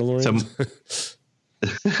 Also, the Mandalorian.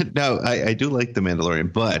 No, I do like the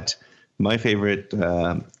Mandalorian, but my favorite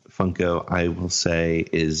Funko, I will say,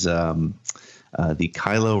 is the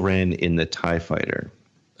Kylo Ren in the TIE Fighter.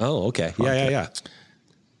 Oh, okay. Yeah.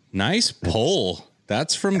 Nice pull.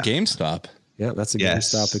 That's from GameStop. Yeah, that's a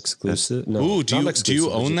Yes. GameStop exclusive. No, Ooh, do not you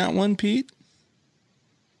exclusive. own that one, Pete?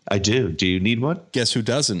 I do. Do you need one? Guess who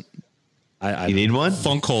doesn't? You need one?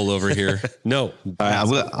 Funkhole over here. No.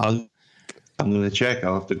 I'm going to check.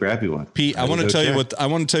 I'll have to grab you one. Pete, I want to tell you what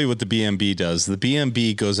the BMB does. The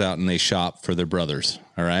BMB goes out and they shop for their brothers.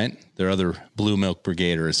 All right, their other Blue Milk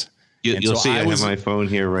Brigaders. You'll see. I have my phone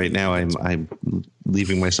here right now. I'm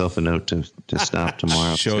leaving myself a note to stop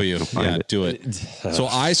tomorrow. Show you. Yeah, do it. So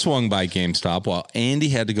I swung by GameStop while Andy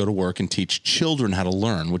had to go to work and teach children how to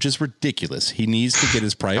learn, which is ridiculous. He nees to get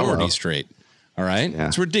his priorities straight. All right,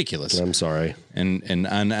 it's ridiculous. I'm sorry. And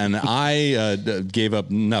I gave up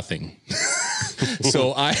nothing.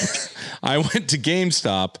 So I went to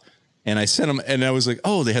GameStop and I sent them, and I was like,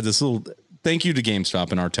 oh, they had this little. Thank you to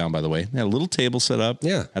GameStop in our town, by the way. They had a little table set up.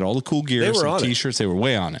 Yeah. Had all the cool gear, some T-shirts. They were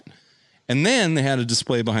way on it. And then they had a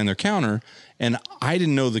display behind their counter, and I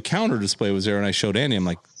didn't know the counter display was there. And I showed Andy, I'm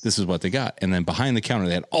like, this is what they got. And then behind the counter,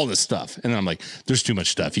 they had all this stuff. And I'm like, there's too much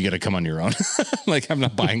stuff. You got to come on your own. Like, I'm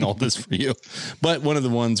not buying all this for you. But one of the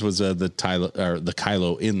ones was the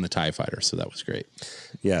Kylo in the TIE Fighter. So that was great.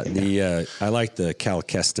 Yeah. I like the Cal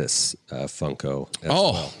Kestis Funko.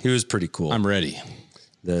 Well. He was pretty cool. I'm ready.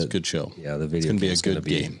 It's a good show. Yeah, the video game is going to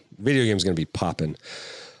be a good game. Video game's going to be popping.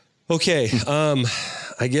 Okay,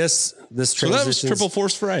 I guess this So that was Triple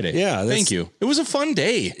Force Friday. Yeah, thank you. It was a fun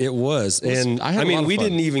day. It was, and I mean, we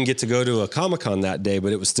didn't even get to go to a Comic-Con that day,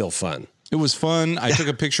 but it was still fun. It was fun. I took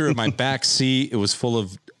a picture of my back seat. It was full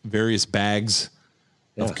of various bags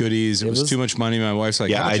of goodies. It was too much money. My wife's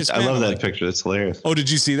like, yeah, I love that like, picture. It's hilarious. Oh, did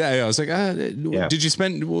you see that? I was like, did you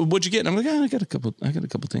spend? What'd you get? And I'm like, I got a couple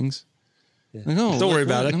things. Yeah. Like, oh, don't worry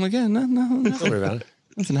about it. I'm like, yeah, no. Don't worry about it.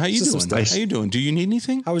 Nothing. How you doing? How you doing? Do you need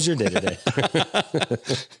anything? How was your day today?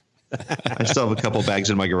 I still have a couple bags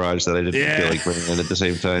in my garage that I didn't feel like bringing in at the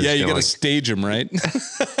same time. Yeah, you got to stage them, right?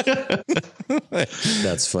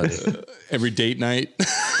 That's funny. Every date night.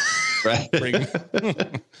 Right.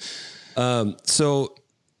 So,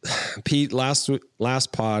 Pete,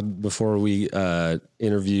 last pod before we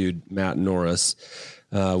interviewed Matt Norris,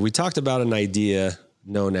 we talked about an idea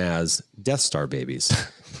known as Death Star babies.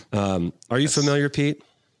 Are you familiar, Pete?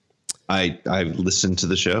 I've listened to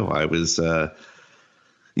the show. I was,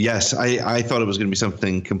 yes, I thought it was going to be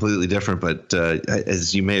something completely different, but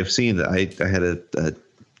as you may have seen, I had a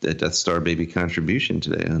Death Star baby contribution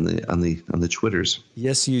today on the Twitters.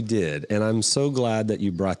 Yes, you did, and I'm so glad that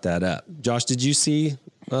you brought that up. Josh, did you see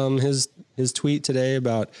his tweet today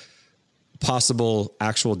about possible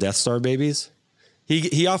actual Death Star babies?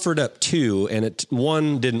 He offered up two, and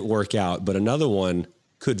one didn't work out, but another one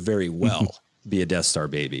could very well be a Death Star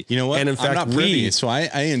baby. You know what? And in fact, I'm not privy, so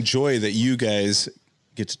I enjoy that you guys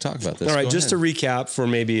get to talk about this. All right, just to recap for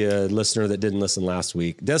maybe a listener that didn't listen last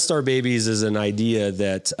week, Death Star babies is an idea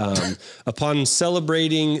that upon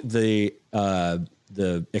celebrating the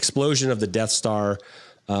explosion of the Death Star,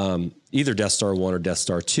 either Death Star 1 or Death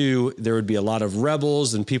Star 2, there would be a lot of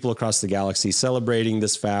rebels and people across the galaxy celebrating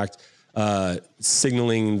this fact,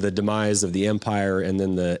 signaling the demise of the Empire and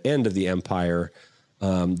then the end of the Empire,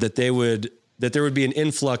 that there would be an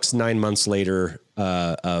influx 9 months later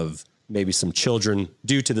of maybe some children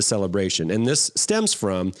due to the celebration. And this stems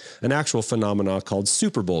from an actual phenomena called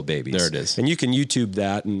Super Bowl babies. There it is. And you can YouTube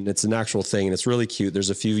that, and it's an actual thing, and it's really cute. There's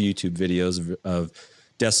a few YouTube videos of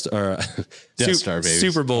Death Star babies.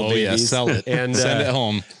 Super Bowl babies. Yeah, sell it and send it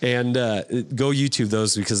home. And go YouTube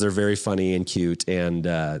those because they're very funny and cute. And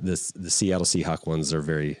the Seattle Seahawk ones are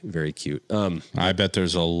very, very cute. I bet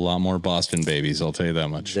there's a lot more Boston babies. I'll tell you that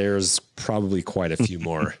much. There's probably quite a few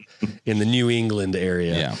more in the New England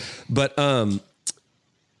area. Yeah. But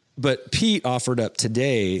Pete offered up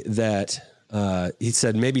today that he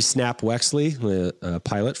said maybe Snap Wexley, a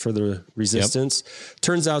pilot for the Resistance. Yep.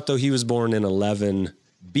 Turns out, though, he was born in 11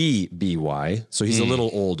 BBY, so he's a little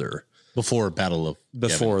older. Before the Battle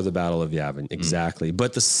of Yavin, exactly.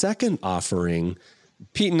 But the second offering,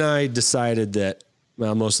 Pete and I decided that,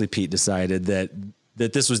 well, mostly Pete decided that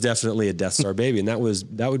this was definitely a Death Star baby, and that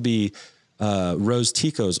would be Rose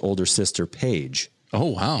Tico's older sister, Paige.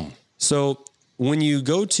 Oh, wow. So when you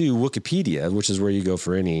go to Wikipedia, which is where you go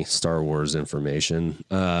for any Star Wars information,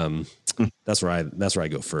 that's where I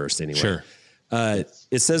go first anyway. Sure.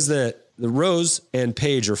 It says that the Rose and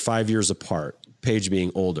Paige are 5 years apart, Paige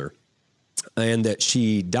being older, and that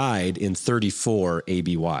she died in 34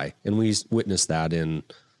 ABY. And we witnessed that in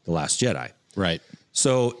The Last Jedi. Right.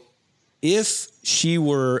 So if she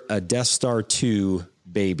were a Death Star 2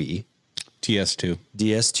 baby,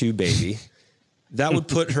 DS2 baby, that would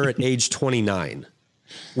put her at age 29,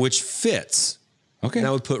 which fits. Okay. And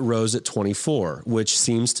that would put Rose at 24, which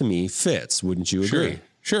seems to me fits. Wouldn't you agree?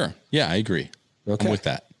 Sure. Yeah, I agree. Okay. I'm with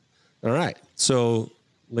that. All right. So,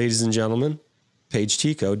 ladies and gentlemen, Paige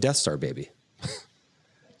Tico, Death Star baby.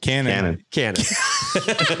 Canon. Canon.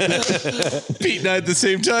 Pete and I at the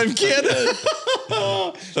same time. Canon.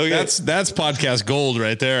 Okay. That's podcast gold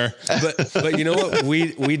right there. But you know what?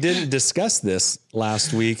 We didn't discuss this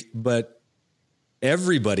last week, but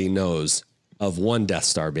everybody knows of one Death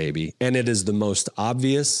Star baby, and it is the most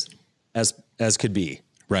obvious as could be.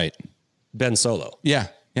 Right. Ben Solo. Yeah.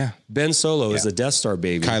 Ben Solo is a Death Star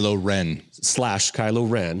baby. Kylo Ren. / Kylo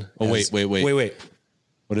Ren. Oh, wait.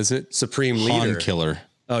 What is it? Supreme Han Leader. Killer.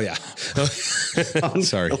 Oh, yeah.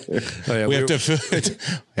 Sorry. Oh, yeah. We have to.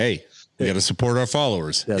 Hey, we got to support our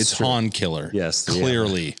followers. That's it's true. Han Killer. Yes,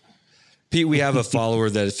 Clearly. Pete, we have a follower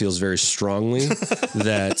that feels very strongly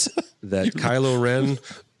that Kylo Ren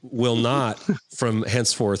will not from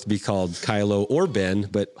henceforth be called Kylo or Ben,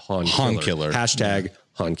 but Han Killer. Hashtag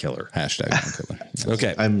Han Killer. Hashtag Han Killer.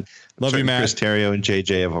 Okay. I'm Love you, Matt. Chris Terrio and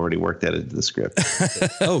JJ have already worked that into the script.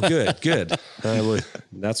 Oh, good.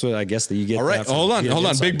 That's what I guess that you get. All right. that from Hold on.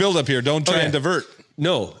 the Big build up here. Don't try and divert.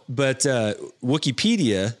 No, but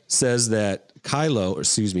Wikipedia says that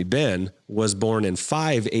Ben was born in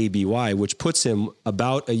 5 ABY, which puts him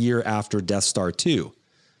about a year after Death Star 2.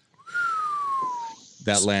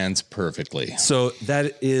 That lands perfectly. So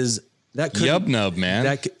that could Yub nub, man.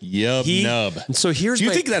 Nub. So here's Do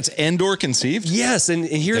you think that's Endor conceived? Yes, and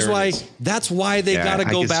here's There it why. is. That's why they got to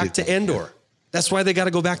go back to Endor. That's why they got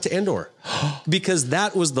to go back to Endor, because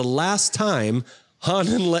that was the last time Han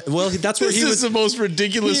and that's where This is the most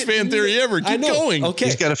ridiculous fan theory ever. Keep going. Okay,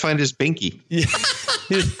 He's got to find his binky.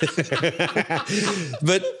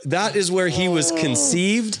 but that is where he was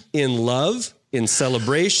conceived in love, in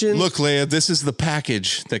celebration. Look, Leia, this is the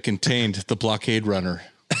package that contained the blockade runner.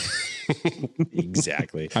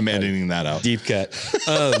 Exactly. I'm editing that out. Deep cut.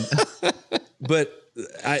 But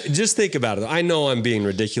I just think about it. I know I'm being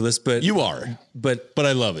ridiculous, but You are, but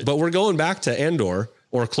I love it. But we're going back to Endor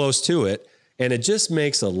or close to it. And it just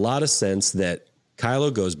makes a lot of sense that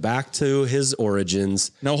Kylo goes back to his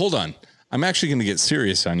origins. Now, hold on. I'm actually going to get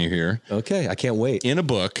serious on you here. Okay. I can't wait. In a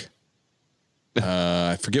book,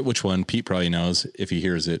 I forget which one, Pete probably knows if he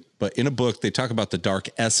hears it, but in a book, they talk about the dark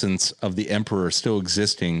essence of the Emperor still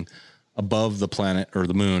existing above the planet or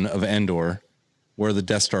the moon of Endor, where the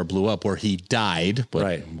Death Star blew up, where he died. But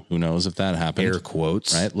right. Who knows if that happened? Air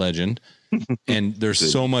quotes. Right? Legend. And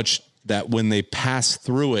there's so much that when they pass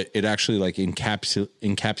through it, it actually like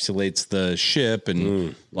encapsulates the ship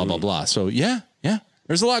and blah, blah, blah. So yeah.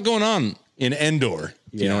 There's a lot going on in Endor.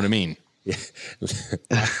 You know what I mean? Yeah.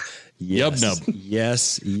 Yub nub.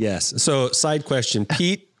 Yes. So side question,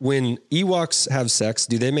 Pete, when Ewoks have sex,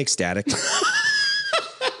 do they make static?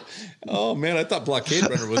 Oh man, I thought Blockade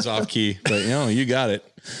Runner was off key, but you got it.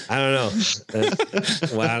 I don't know.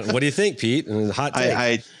 What do you think, Pete? Hot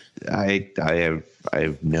take. I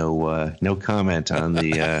have no comment on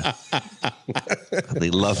the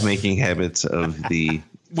lovemaking habits of the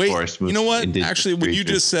Wait, you know what? Actually, when you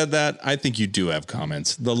just said that, I think you do have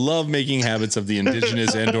comments. The love-making habits of the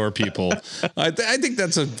indigenous Endor people. I think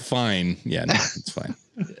that's a fine. Yeah, no, it's fine.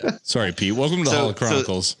 Yeah. Sorry, Pete. Welcome to the Hall of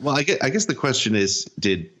Chronicles. Well, I guess the question is,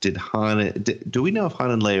 do we know if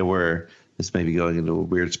Han and Leia were, this may be going into a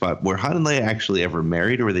weird spot, were Han and Leia actually ever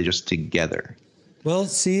married, or were they just together? Well,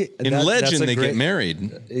 see, in Legend they get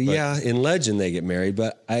married. Yeah, in Legend they get married,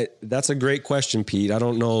 but that's a great question, Pete. I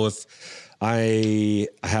don't know if I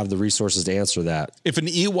have the resources to answer that. If an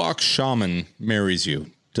Ewok shaman marries you,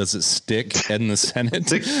 does it stick in the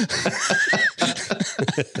Senate?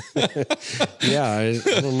 Yeah, I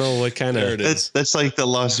don't know what kind of. That's like the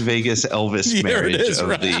Las Vegas Elvis marriage of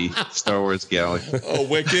the Star Wars galaxy. Oh,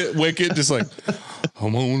 Wicket, just like,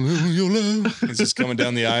 I'm on your love. It's just coming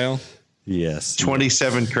down the aisle. Yes.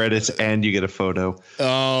 27 credits and you get a photo.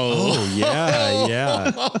 Oh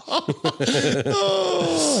yeah.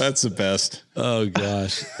 Oh, that's the best. Oh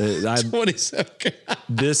gosh. 27.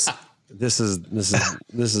 This is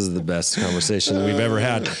the best conversation we've ever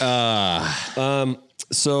had.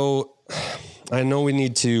 So I know we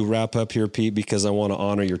need to wrap up here, Pete, because I want to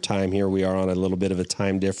honor your time here. We are on a little bit of a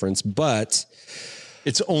time difference, but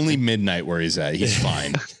it's only midnight where he's at. He's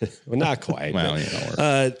fine. Well, not quite.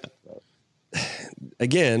 Well,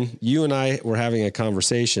 again, you and I were having a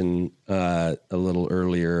conversation a little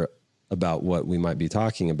earlier about what we might be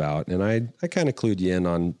talking about. And I kind of clued you in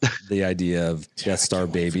on the idea of Death Star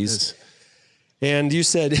babies. And you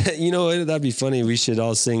said, that'd be funny. We should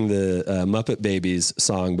all sing the Muppet Babies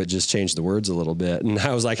song, but just change the words a little bit. And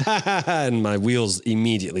I was like, ha ha ha. And my wheels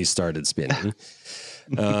immediately started spinning.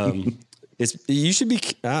 Pete, you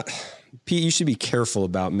should be careful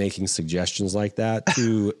about making suggestions like that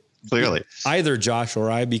to Clearly either Josh or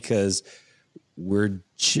I, because we're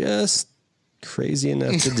just crazy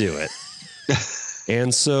enough to do it.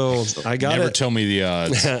 And so I got Never tell me the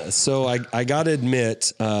odds. So I got to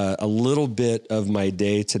admit, a little bit of my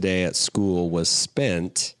day today at school was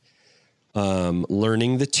spent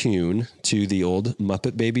learning the tune to the old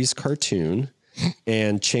Muppet Babies cartoon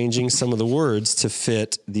and changing some of the words to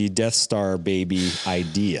fit the Death Star baby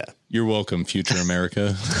idea. You're welcome, future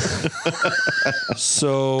America.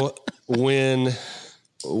 So when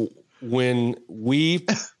we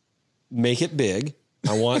make it big,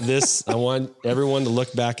 I want everyone to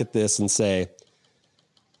look back at this and say,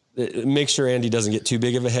 make sure Andy doesn't get too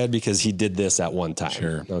big of a head because he did this at one time.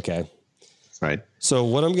 Sure. Okay. right. So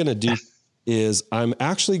what I'm going to do is I'm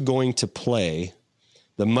actually going to play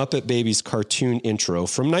the Muppet Babies cartoon intro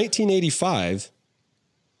from 1985,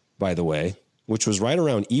 by the way, which was right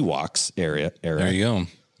around Ewoks era. There you go.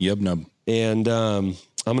 Yub nub. And I'm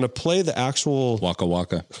going to play the actual Waka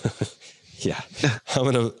waka. Yeah.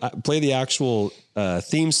 I'm going to play the actual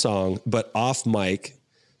theme song, but off mic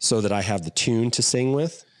so that I have the tune to sing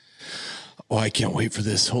with. Oh, I can't wait for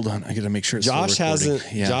this. Hold on. I got to make sure it's Josh still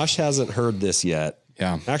recording. Josh hasn't heard this yet.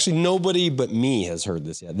 Yeah. Actually, nobody but me has heard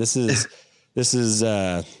this yet. This is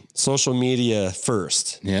social media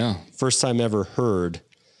first. Yeah. First time ever heard.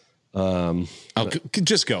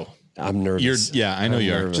 Just go. I'm nervous. I know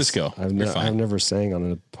you are. Just go. I've never sang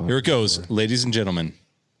on a podcast. Here it goes. Ladies and gentlemen,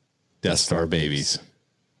 Death Star Babies.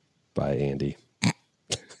 By Andy.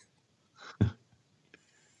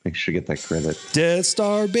 Make sure you get that credit. Death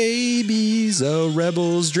Star babies, a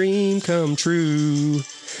rebel's dream come true.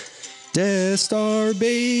 Death Star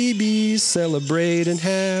babies, celebrate and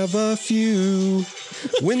have a few.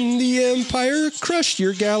 When the Empire crushed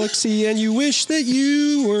your galaxy and you wish that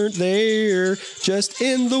you weren't there, just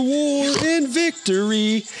end the war in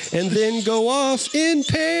victory and then go off in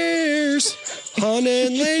pairs. Han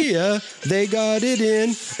and Leia, they got it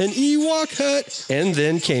in an Ewok hut, and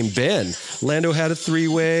then came Ben. Lando had a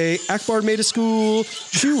three-way, Akbar made a school,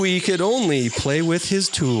 Chewie could only play with his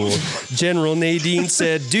tool. General Nadine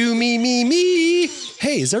said, do me, me, me.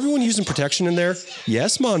 Hey, is everyone using protection in there?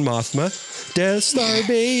 Yes, Mon Mothma. Death Star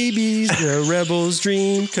babies, the rebel's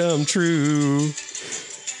dream come true.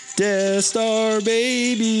 Death Star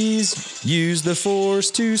babies, use the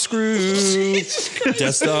Force to screw.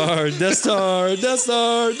 Death Star, Death Star, Death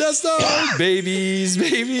Star, Death Star, babies,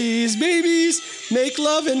 babies, babies, make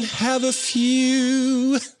love and have a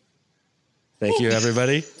few. Thank you,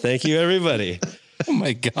 everybody. Thank you, everybody. Oh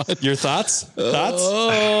my God. Your thoughts?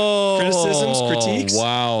 Oh, Criticisms? Critiques?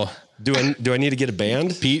 Wow. Do I need to get a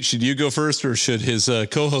band? Pete, should you go first or should his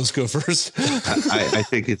co-host go first? I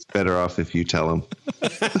think it's better off if you tell him.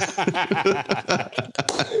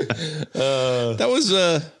 That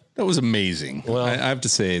was amazing. Well, I have to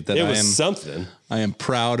say that it was something. I am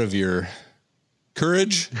proud of your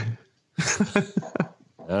courage.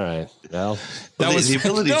 All right. Well, That was the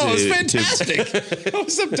ability it was to fantastic.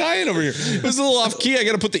 I'm dying over here. It was a little off key. I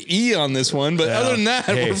got to put the E on this one, but other than that,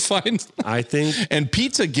 Hey, we're fine. I think. And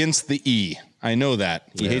Pete's against the E. I know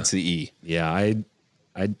that he hates the E. Yeah,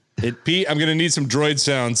 Pete, I'm gonna need some droid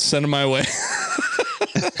sounds. Send them my way.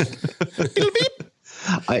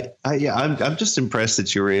 I'm just impressed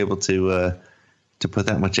that you were able to put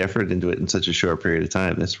that much effort into it in such a short period of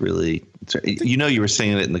time. That's really, you were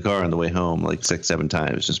singing it in the car on the way home like 6-7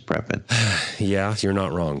 times, just prepping. Yeah, you're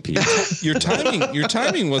not wrong, Pete. Your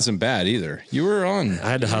timing wasn't bad either. You were on.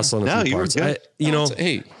 I had to hustle in a No, few you were parts. good.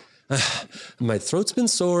 Hey, My throat's been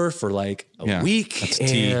sore for like a week, that's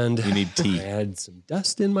tea. and You need tea. I had some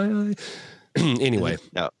dust in my eye. Anyway,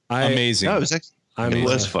 No, amazing. no, it was actually, it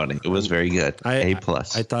was funny. It was very good. A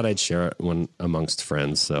plus. I thought I'd share it amongst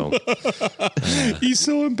friends. So He's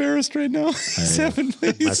so embarrassed right now. my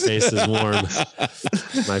face is warm.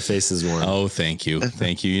 My face is warm. Oh, thank you.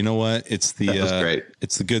 You know what? It's the That was great.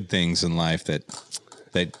 It's the good things in life that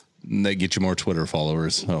get you more Twitter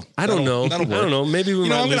followers. So I don't know. that'll I work. don't know. Maybe we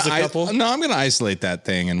might lose a couple. I'm going to isolate that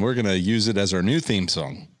thing, and we're going to use it as our new theme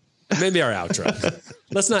song. Maybe our outro.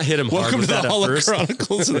 Let's not hit him hard Welcome with to the that at Holo first.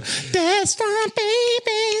 Chronicles. Death Star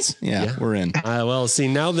Babies. Yeah, we're in. Well, see,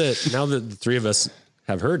 now that the three of us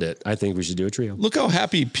have heard it, I think we should do a trio. Look how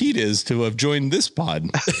happy Pete is to have joined this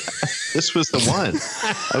pod. This was the one.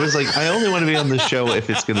 I was like, I only want to be on the show if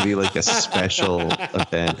it's going to be like a special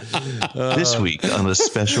event. This week on a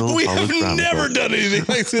special. We have never done anything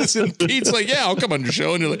like this. And Pete's like, yeah, I'll come on your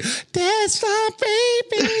show. And you're like, that's my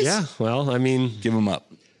babies. Yeah. Well, I mean, Give them up.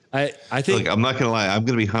 I think. Look, I'm not going to lie. I'm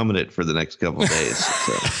going to be humming it for the next couple of days.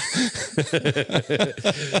 So.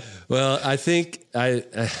 Well, I think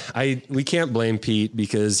we can't blame Pete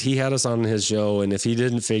because he had us on his show, and if he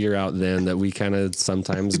didn't figure out then that we kind of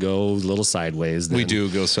sometimes go a little sideways. Then. We do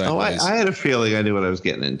go sideways. I had a feeling I knew what I was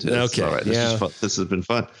getting into. It's Okay, all right. This has been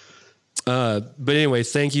fun. But anyway,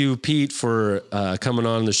 thank you, Pete, for coming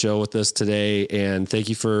on the show with us today, and thank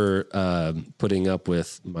you for putting up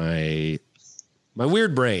with my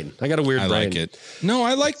weird brain. I got a weird brain. I like it. No,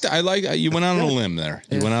 I like you went out on a limb there.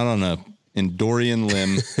 You went out on a Endorian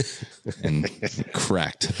limb and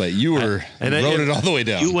cracked, but you were rode it all the way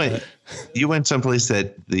down. You went someplace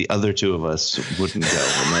that the other two of us wouldn't go,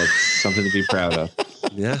 and that's something to be proud of.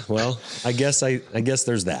 Yeah, well, I guess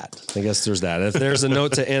there's that. If there's a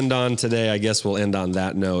note to end on today, I guess we'll end on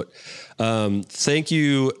that note. Thank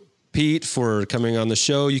you, Pete, for coming on the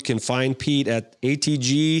show. You can find Pete at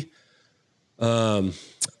ATG.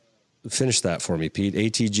 Finish that for me, Pete.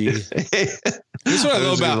 ATG. Here's what I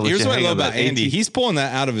love about Andy. He's pulling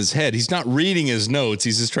that out of his head. He's not reading his notes.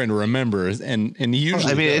 He's just trying to remember. And he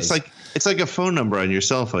usually does. it's like a phone number on your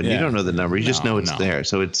cell phone. Yeah. You don't know the number. You just know it's there.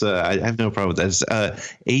 So it's I have no problem with that. It's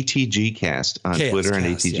ATG Cast on Twitter and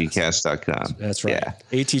ATGcast.com. That's right. Yeah.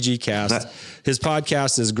 ATG Cast. His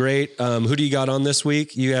podcast is great. Who do you got on this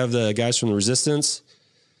week? You have the guys from the Resistance.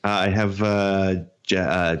 I have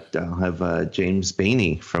I'll have James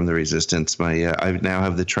Bainey from the Resistance. I now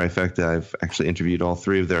have the trifecta. I've actually interviewed all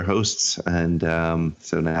three of their hosts, and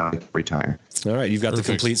so now I can retire. All right, you've got the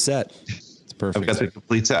complete set. It's perfect. I've got the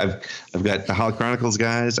complete set. I've got the Holo Chronicles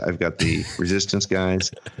guys. I've got the Resistance guys.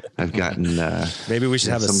 I've gotten. Maybe we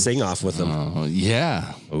should have a sing off with them.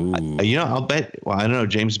 Yeah. I'll bet. Well, I don't know.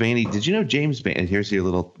 James Bainey. Did you know James Bainey? Here's your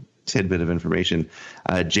little tidbit of information.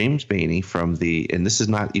 James Bainey and this is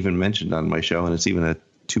not even mentioned on my show, and it's even a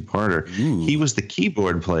two-parter. He was the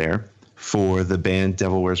keyboard player for the band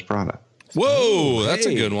Devil Wears Prada. Whoa, that's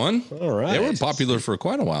a good one. All right. They were popular for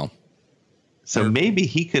quite a while. So maybe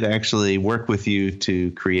he could actually work with you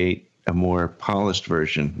to create a more polished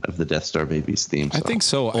version of the Death Star Babies theme song. I think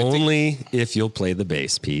so. Only if you'll play the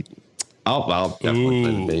bass, Pete. I'll definitely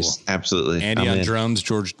play the bass. Absolutely. Andy on drums,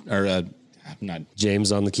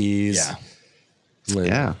 James on the keys.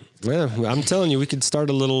 Yeah. Well, I'm telling you, we could start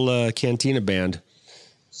a little Cantina band.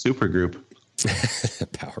 Super group.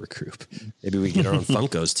 Power group. Maybe we get our own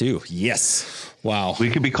Funkos too. Yes. Wow. We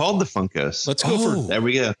could be called the Funkos. Let's go for. There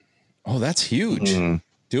we go. Oh, that's huge.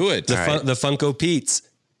 Do it. The Funko Pete's.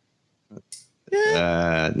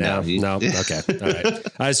 No. Okay. All right.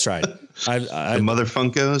 I just tried. The Mother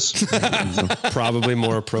Funkos. Probably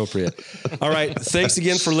more appropriate. All right. Thanks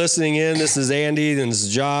again for listening in. This is Andy and this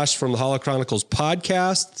is Josh from the Holo Chronicles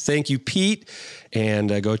podcast. Thank you, Pete.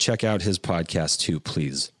 And go check out his podcast too,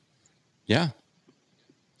 please. Yeah.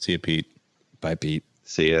 See you, Pete. Bye, Pete.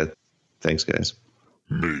 See ya. Thanks, guys.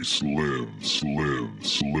 Mace lives.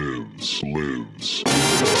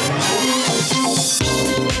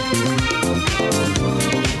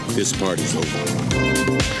 This party's over.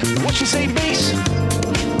 What you say, Mace?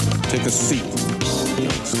 Take a seat,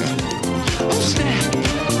 young Scott. Oh, snap.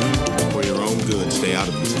 For your own good, stay out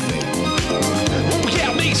of this thing. Oh,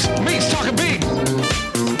 yeah, Mace. Mace talking big.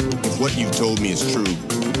 If what you've told me is true,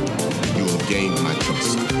 you will have gained my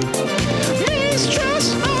trust. Mace!